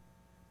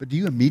 But do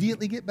you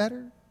immediately get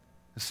better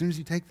as soon as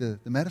you take the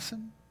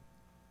medicine?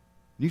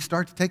 When you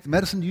start to take the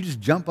medicine, do you just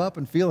jump up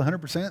and feel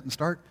 100% and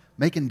start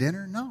making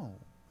dinner? No.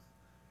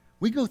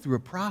 We go through a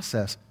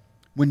process.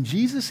 When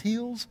Jesus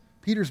heals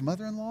Peter's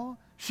mother-in-law,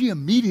 she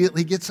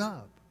immediately gets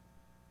up.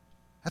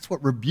 That's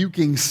what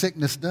rebuking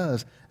sickness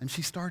does. And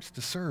she starts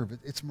to serve.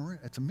 It's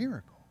a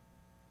miracle.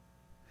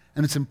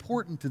 And it's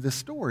important to this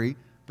story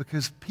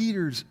because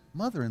Peter's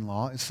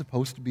mother-in-law is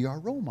supposed to be our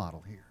role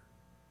model here.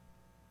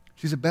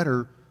 She's a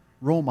better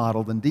role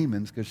model than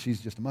demons because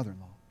she's just a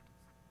mother-in-law.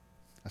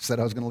 I said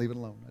I was going to leave it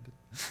alone. I did.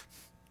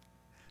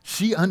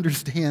 She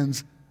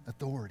understands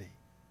authority.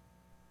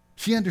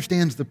 She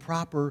understands the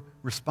proper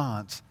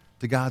response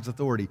to God's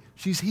authority.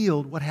 She's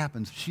healed. What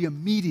happens? She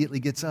immediately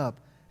gets up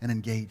and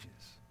engages.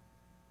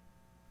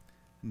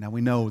 Now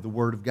we know the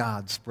word of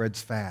God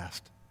spreads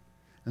fast.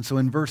 And so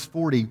in verse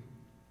 40,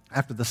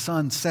 after the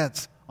sun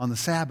sets on the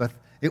Sabbath,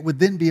 it would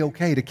then be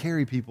okay to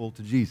carry people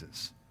to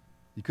Jesus.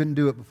 You couldn't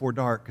do it before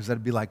dark because that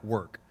would be like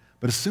work.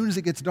 But as soon as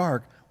it gets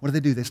dark, what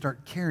do? They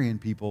start carrying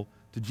people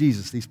to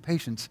Jesus. These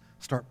patients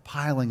start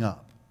piling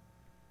up.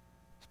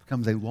 It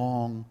becomes a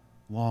long,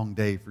 long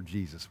day for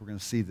Jesus. We're going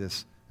to see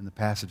this in the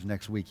passage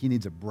next week. He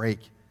needs a break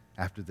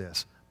after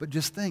this. But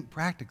just think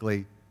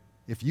practically,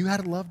 if you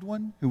had a loved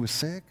one who was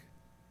sick,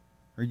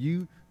 or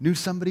you knew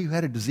somebody who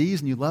had a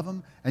disease and you love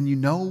them, and you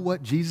know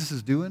what Jesus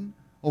is doing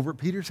over at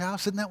Peter's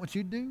house, isn't that what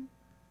you'd do?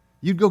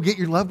 You'd go get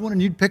your loved one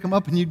and you'd pick them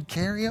up and you'd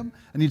carry them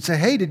and you'd say,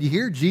 hey, did you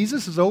hear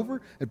Jesus is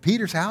over at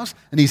Peter's house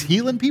and he's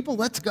healing people?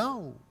 Let's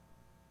go.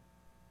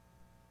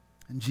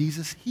 And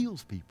Jesus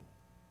heals people.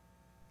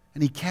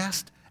 And he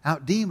casts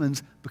out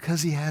demons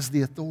because he has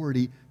the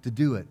authority to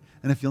do it.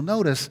 And if you'll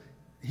notice,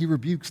 he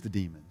rebukes the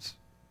demons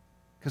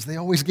because they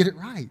always get it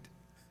right.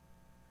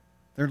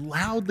 They're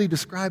loudly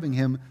describing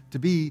him to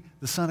be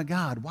the Son of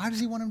God. Why does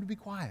he want him to be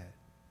quiet?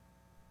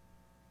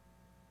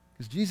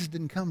 Because Jesus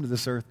didn't come to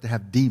this earth to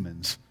have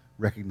demons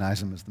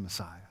recognize him as the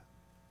Messiah.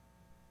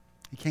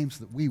 He came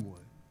so that we would.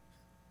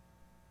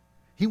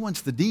 He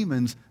wants the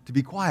demons to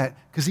be quiet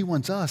because he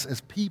wants us as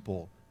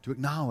people to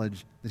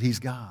acknowledge that he's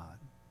God.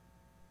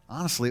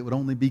 Honestly, it would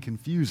only be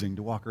confusing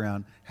to walk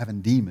around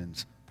having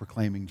demons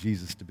proclaiming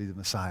Jesus to be the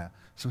Messiah.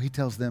 So he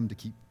tells them to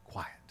keep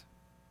quiet.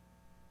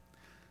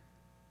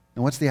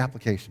 Now, what's the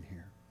application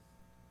here?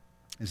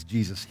 As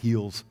Jesus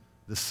heals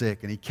the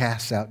sick and he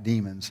casts out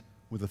demons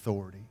with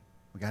authority.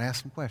 We've got to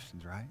ask some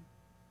questions, right?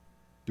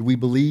 Do we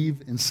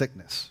believe in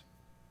sickness?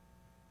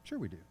 Sure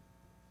we do.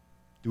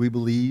 Do we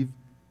believe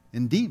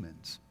in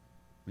demons?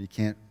 Well, you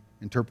can't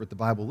interpret the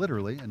Bible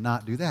literally and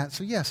not do that,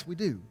 so yes, we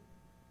do.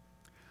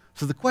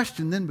 So the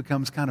question then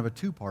becomes kind of a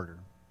two-parter.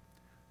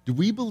 Do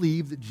we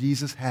believe that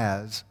Jesus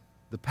has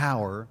the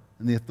power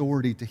and the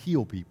authority to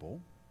heal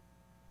people?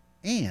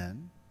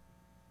 And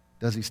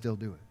does he still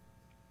do it?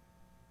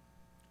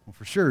 Well,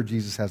 for sure,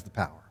 Jesus has the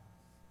power.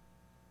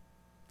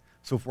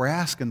 So if we're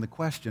asking the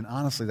question,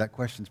 honestly, that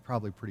question's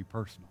probably pretty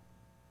personal.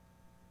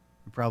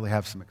 We probably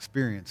have some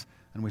experience,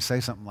 and we say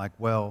something like,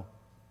 well,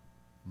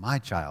 my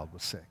child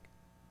was sick,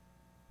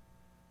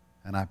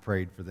 and I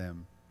prayed for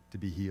them to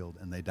be healed,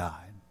 and they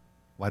died.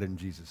 Why didn't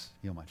Jesus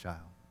heal my child?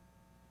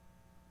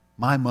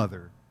 My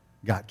mother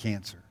got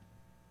cancer.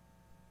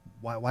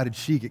 Why did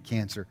she get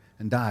cancer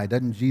and die?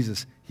 Doesn't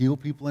Jesus heal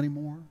people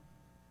anymore?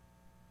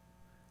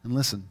 And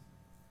listen,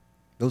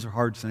 those are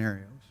hard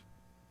scenarios.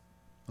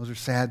 Those are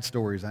sad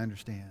stories, I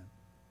understand.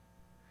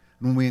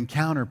 And when we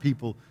encounter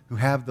people who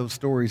have those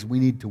stories, we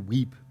need to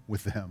weep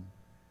with them.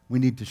 We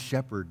need to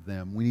shepherd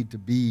them. We need to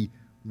be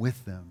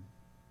with them.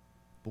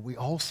 But we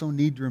also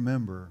need to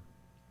remember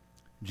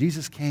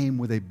Jesus came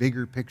with a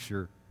bigger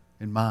picture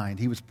in mind.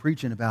 He was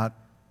preaching about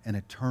an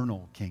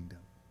eternal kingdom.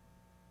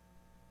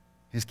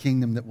 His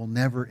kingdom that will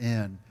never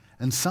end.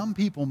 And some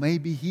people may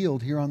be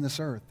healed here on this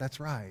earth. That's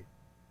right.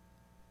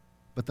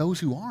 But those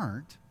who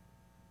aren't,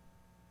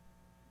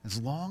 as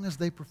long as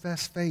they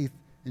profess faith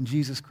in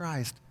Jesus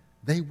Christ,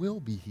 they will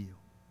be healed.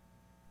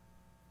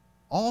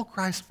 All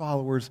Christ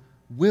followers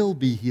will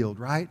be healed,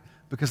 right?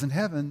 Because in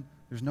heaven,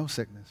 there's no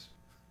sickness,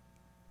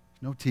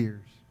 there's no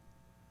tears,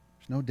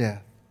 there's no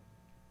death.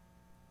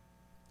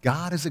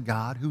 God is a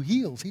God who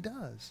heals. He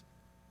does.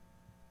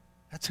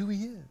 That's who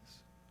he is.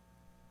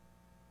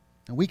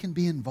 And we can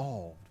be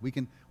involved. We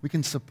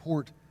can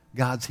support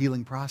God's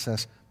healing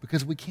process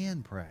because we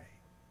can pray.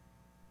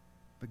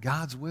 But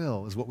God's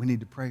will is what we need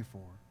to pray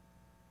for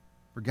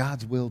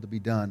God's will to be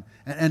done.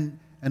 And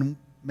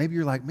maybe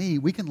you're like me,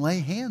 we can lay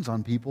hands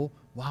on people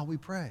while we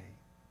pray,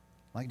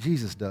 like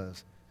Jesus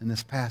does in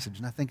this passage.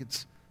 And I think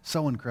it's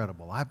so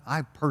incredible.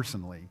 I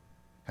personally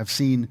have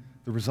seen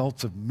the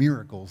results of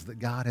miracles that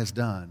God has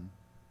done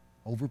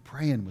over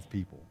praying with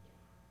people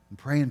and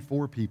praying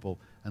for people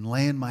and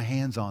laying my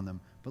hands on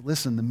them. But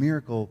listen, the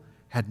miracle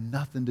had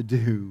nothing to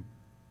do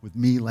with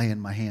me laying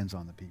my hands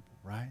on the people,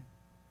 right?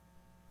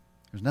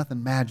 There's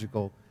nothing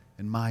magical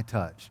in my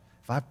touch.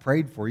 If I've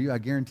prayed for you, I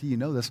guarantee you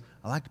know this,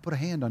 I like to put a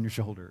hand on your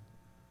shoulder,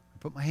 I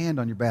put my hand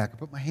on your back, I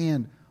put my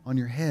hand on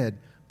your head,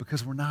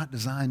 because we're not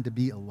designed to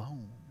be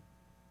alone.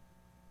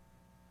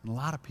 And a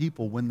lot of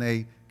people, when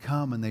they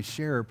come and they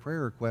share a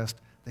prayer request,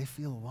 they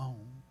feel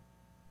alone.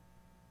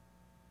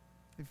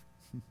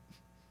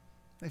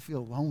 They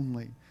feel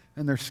lonely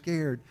and they're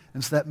scared.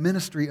 And so that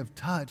ministry of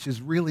touch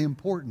is really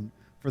important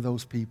for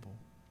those people.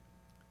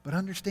 But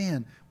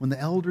understand, when the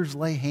elders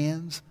lay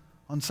hands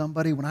on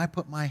somebody, when I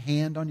put my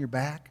hand on your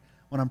back,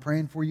 when I'm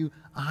praying for you,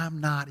 I'm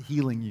not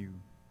healing you.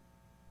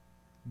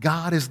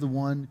 God is the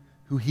one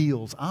who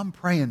heals. I'm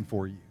praying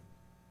for you,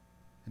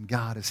 and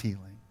God is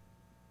healing.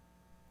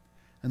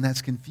 And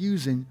that's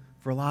confusing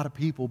for a lot of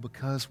people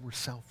because we're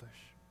selfish,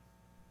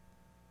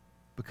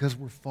 because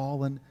we're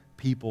fallen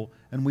people,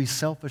 and we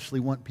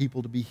selfishly want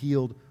people to be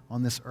healed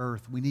on this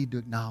earth. We need to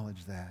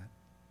acknowledge that.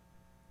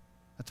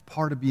 That's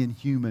part of being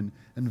human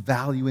and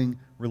valuing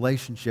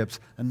relationships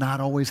and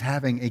not always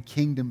having a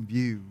kingdom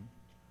view.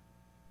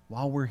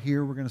 While we're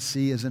here, we're going to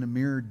see as in a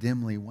mirror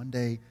dimly. One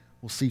day,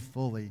 we'll see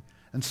fully.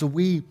 And so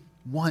we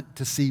want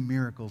to see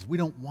miracles. We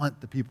don't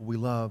want the people we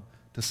love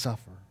to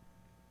suffer.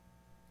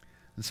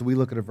 And so we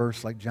look at a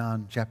verse like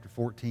John chapter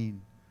 14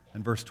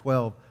 and verse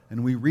 12,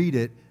 and we read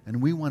it,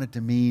 and we want it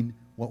to mean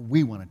what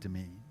we want it to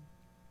mean.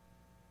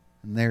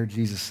 And there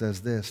Jesus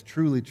says this,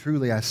 "Truly,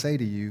 truly, I say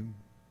to you,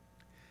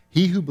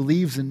 he who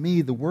believes in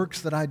me, the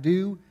works that I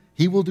do,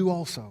 he will do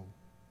also.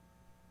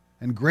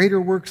 And greater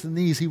works than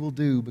these he will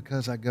do,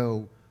 because I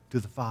go to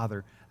the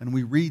Father." And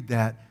we read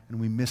that and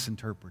we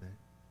misinterpret it.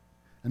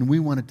 And we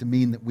want it to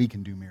mean that we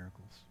can do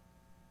miracles.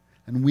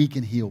 And we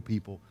can heal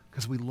people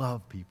because we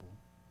love people.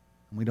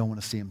 And we don't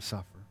want to see them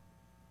suffer.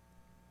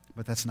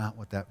 But that's not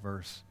what that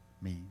verse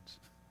means.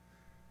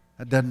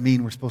 That doesn't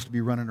mean we're supposed to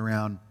be running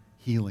around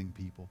healing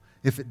people.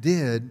 If it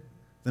did,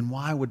 then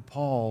why would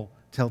Paul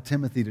tell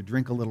Timothy to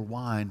drink a little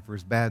wine for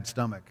his bad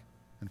stomach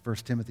in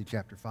 1 Timothy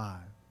chapter 5?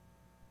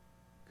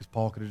 Because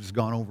Paul could have just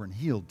gone over and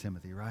healed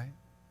Timothy, right?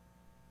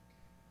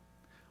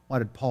 Why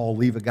did Paul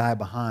leave a guy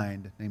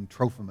behind named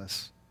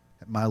Trophimus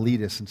at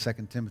Miletus in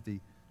 2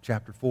 Timothy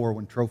chapter 4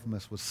 when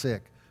Trophimus was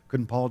sick?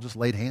 Couldn't Paul just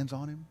laid hands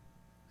on him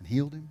and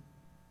healed him?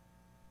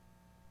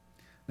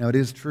 Now, it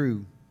is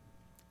true,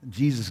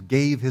 Jesus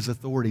gave his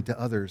authority to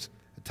others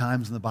at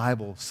times in the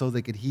Bible so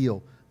they could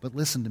heal. But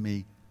listen to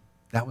me,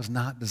 that was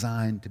not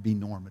designed to be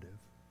normative.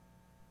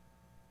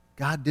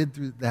 God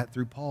did that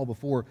through Paul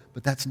before,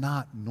 but that's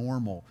not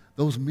normal.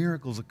 Those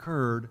miracles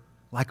occurred,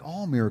 like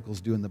all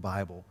miracles do in the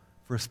Bible,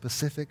 for a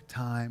specific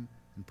time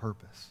and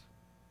purpose.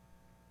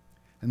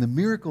 And the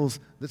miracles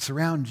that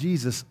surround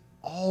Jesus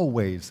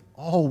always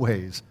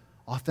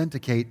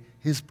authenticate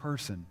his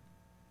person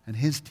and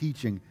his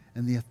teaching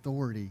and the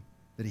authority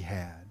that he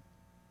had.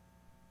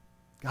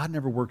 God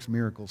never works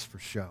miracles for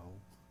show.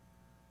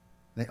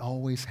 They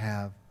always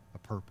have a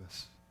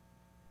purpose.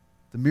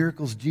 The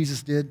miracles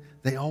Jesus did,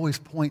 they always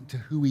point to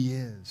who he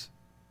is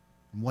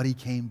and what he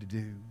came to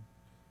do.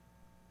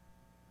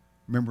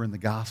 Remember in the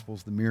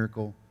Gospels, the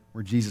miracle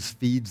where Jesus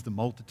feeds the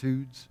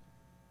multitudes?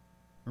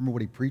 Remember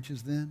what he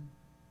preaches then?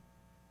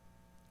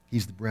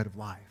 He's the bread of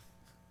life.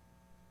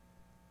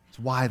 It's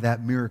why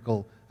that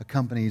miracle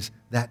accompanies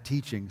that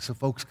teaching, so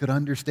folks could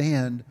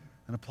understand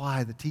and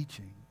apply the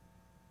teaching.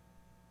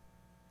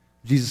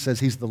 Jesus says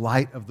he's the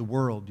light of the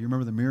world. Do you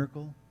remember the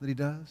miracle that he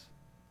does?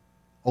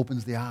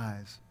 Opens the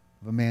eyes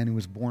of a man who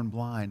was born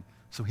blind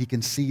so he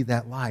can see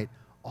that light.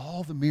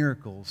 All the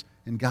miracles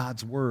in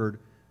God's Word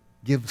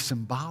give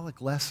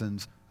symbolic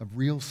lessons of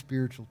real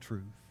spiritual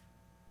truth.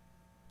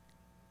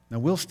 Now,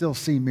 we'll still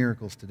see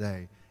miracles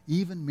today,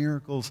 even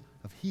miracles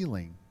of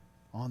healing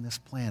on this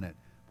planet.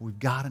 But we've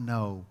got to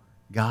know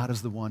God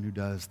is the one who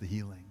does the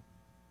healing.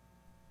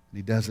 And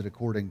he does it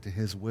according to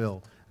his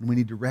will. And we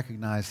need to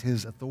recognize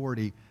his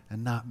authority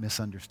and not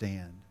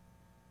misunderstand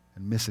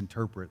and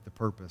misinterpret the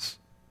purpose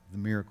of the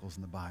miracles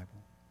in the Bible.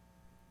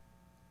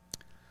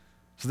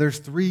 So there's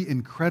 3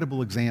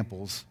 incredible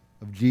examples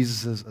of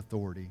Jesus'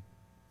 authority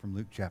from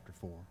Luke chapter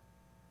 4.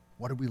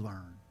 What did we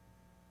learn?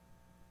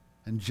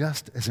 And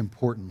just as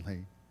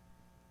importantly,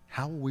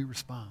 how will we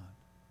respond?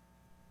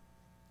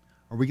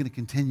 Are we going to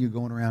continue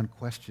going around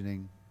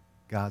questioning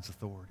God's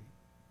authority?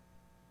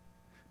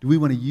 Do we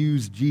want to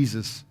use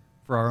Jesus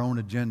for our own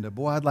agenda?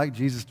 Boy, I'd like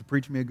Jesus to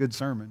preach me a good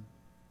sermon.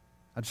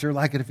 I'd sure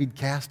like it if he'd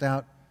cast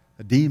out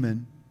a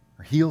demon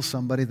or heal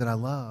somebody that I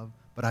love,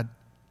 but I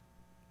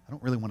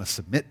don't really want to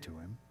submit to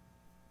him.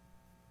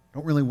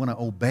 don't really want to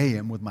obey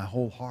him with my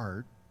whole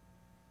heart.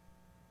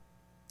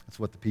 That's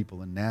what the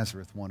people in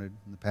Nazareth wanted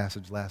in the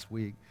passage last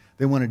week.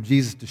 They wanted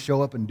Jesus to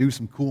show up and do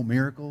some cool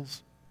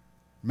miracles,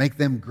 make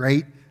them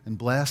great and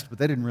blessed, but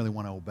they didn't really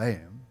want to obey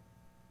him.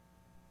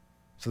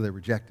 So they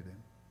rejected him.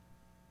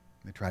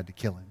 They tried to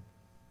kill him.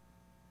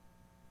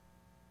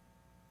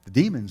 The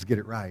demons get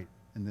it right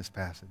in this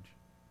passage.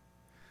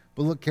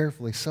 But look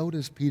carefully, so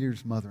does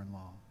Peter's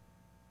mother-in-law.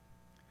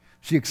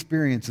 She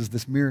experiences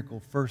this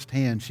miracle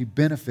firsthand. She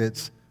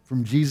benefits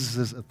from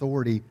Jesus'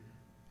 authority,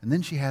 and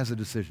then she has a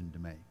decision to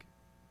make.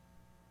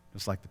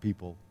 Just like the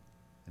people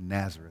in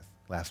Nazareth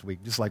last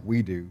week, just like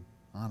we do,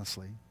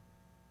 honestly.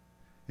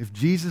 If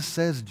Jesus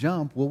says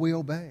jump, will we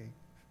obey?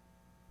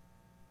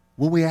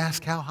 Will we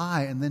ask how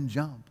high and then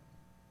jump?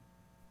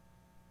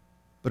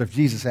 But if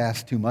Jesus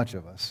asks too much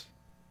of us,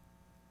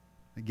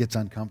 it gets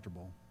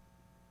uncomfortable.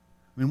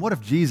 I mean, what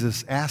if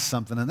Jesus asks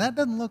something and that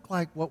doesn't look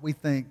like what we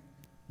think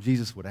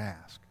Jesus would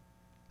ask?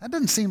 That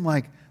doesn't seem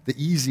like the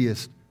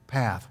easiest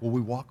path. Will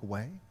we walk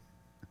away?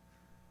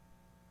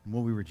 And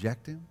will we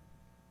reject him?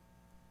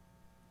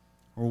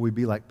 Or will we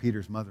be like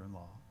Peter's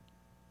mother-in-law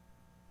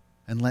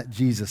and let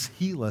Jesus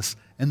heal us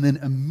and then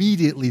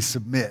immediately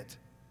submit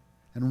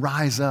and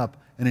rise up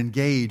and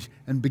engage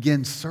and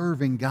begin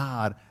serving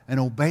God and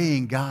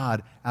obeying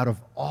God out of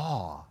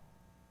awe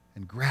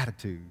and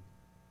gratitude?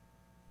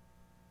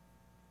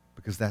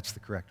 Because that's the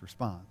correct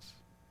response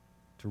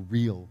to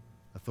real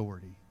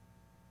authority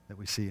that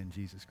we see in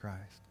Jesus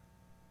Christ.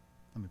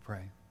 Let me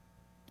pray.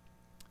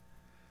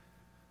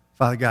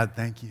 Father God,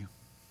 thank you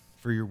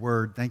for your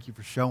word. Thank you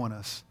for showing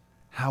us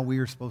how we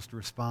are supposed to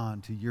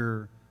respond to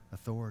your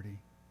authority.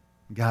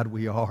 God,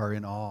 we are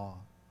in awe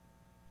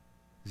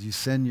as you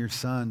send your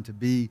Son to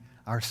be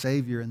our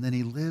Savior, and then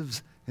he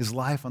lives his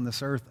life on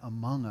this earth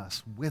among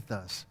us, with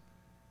us,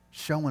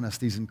 showing us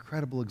these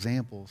incredible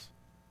examples.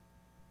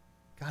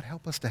 God,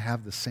 help us to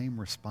have the same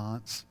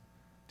response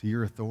to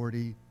your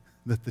authority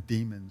that the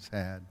demons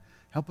had.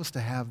 Help us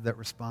to have that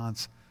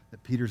response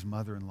that Peter's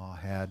mother-in-law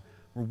had,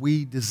 where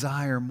we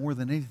desire more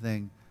than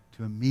anything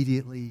to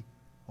immediately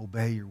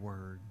obey your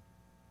word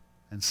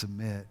and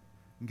submit.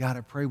 And God,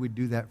 I pray we'd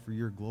do that for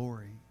your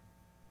glory,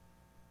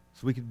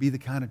 so we could be the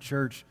kind of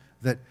church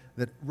that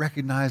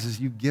recognizes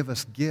you give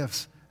us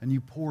gifts and you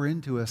pour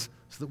into us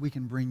so that we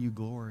can bring you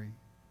glory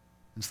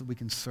and so that we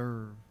can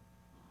serve,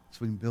 so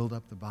we can build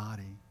up the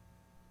body.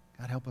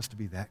 God, help us to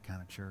be that kind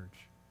of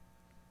church.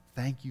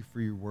 Thank you for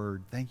your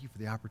word. Thank you for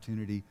the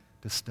opportunity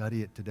to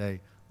study it today.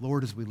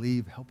 Lord, as we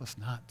leave, help us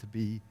not to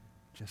be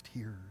just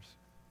hearers.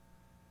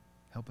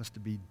 Help us to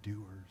be doers.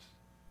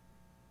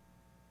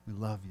 We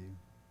love you.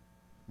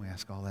 We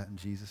ask all that in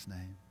Jesus'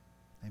 name.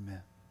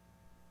 Amen.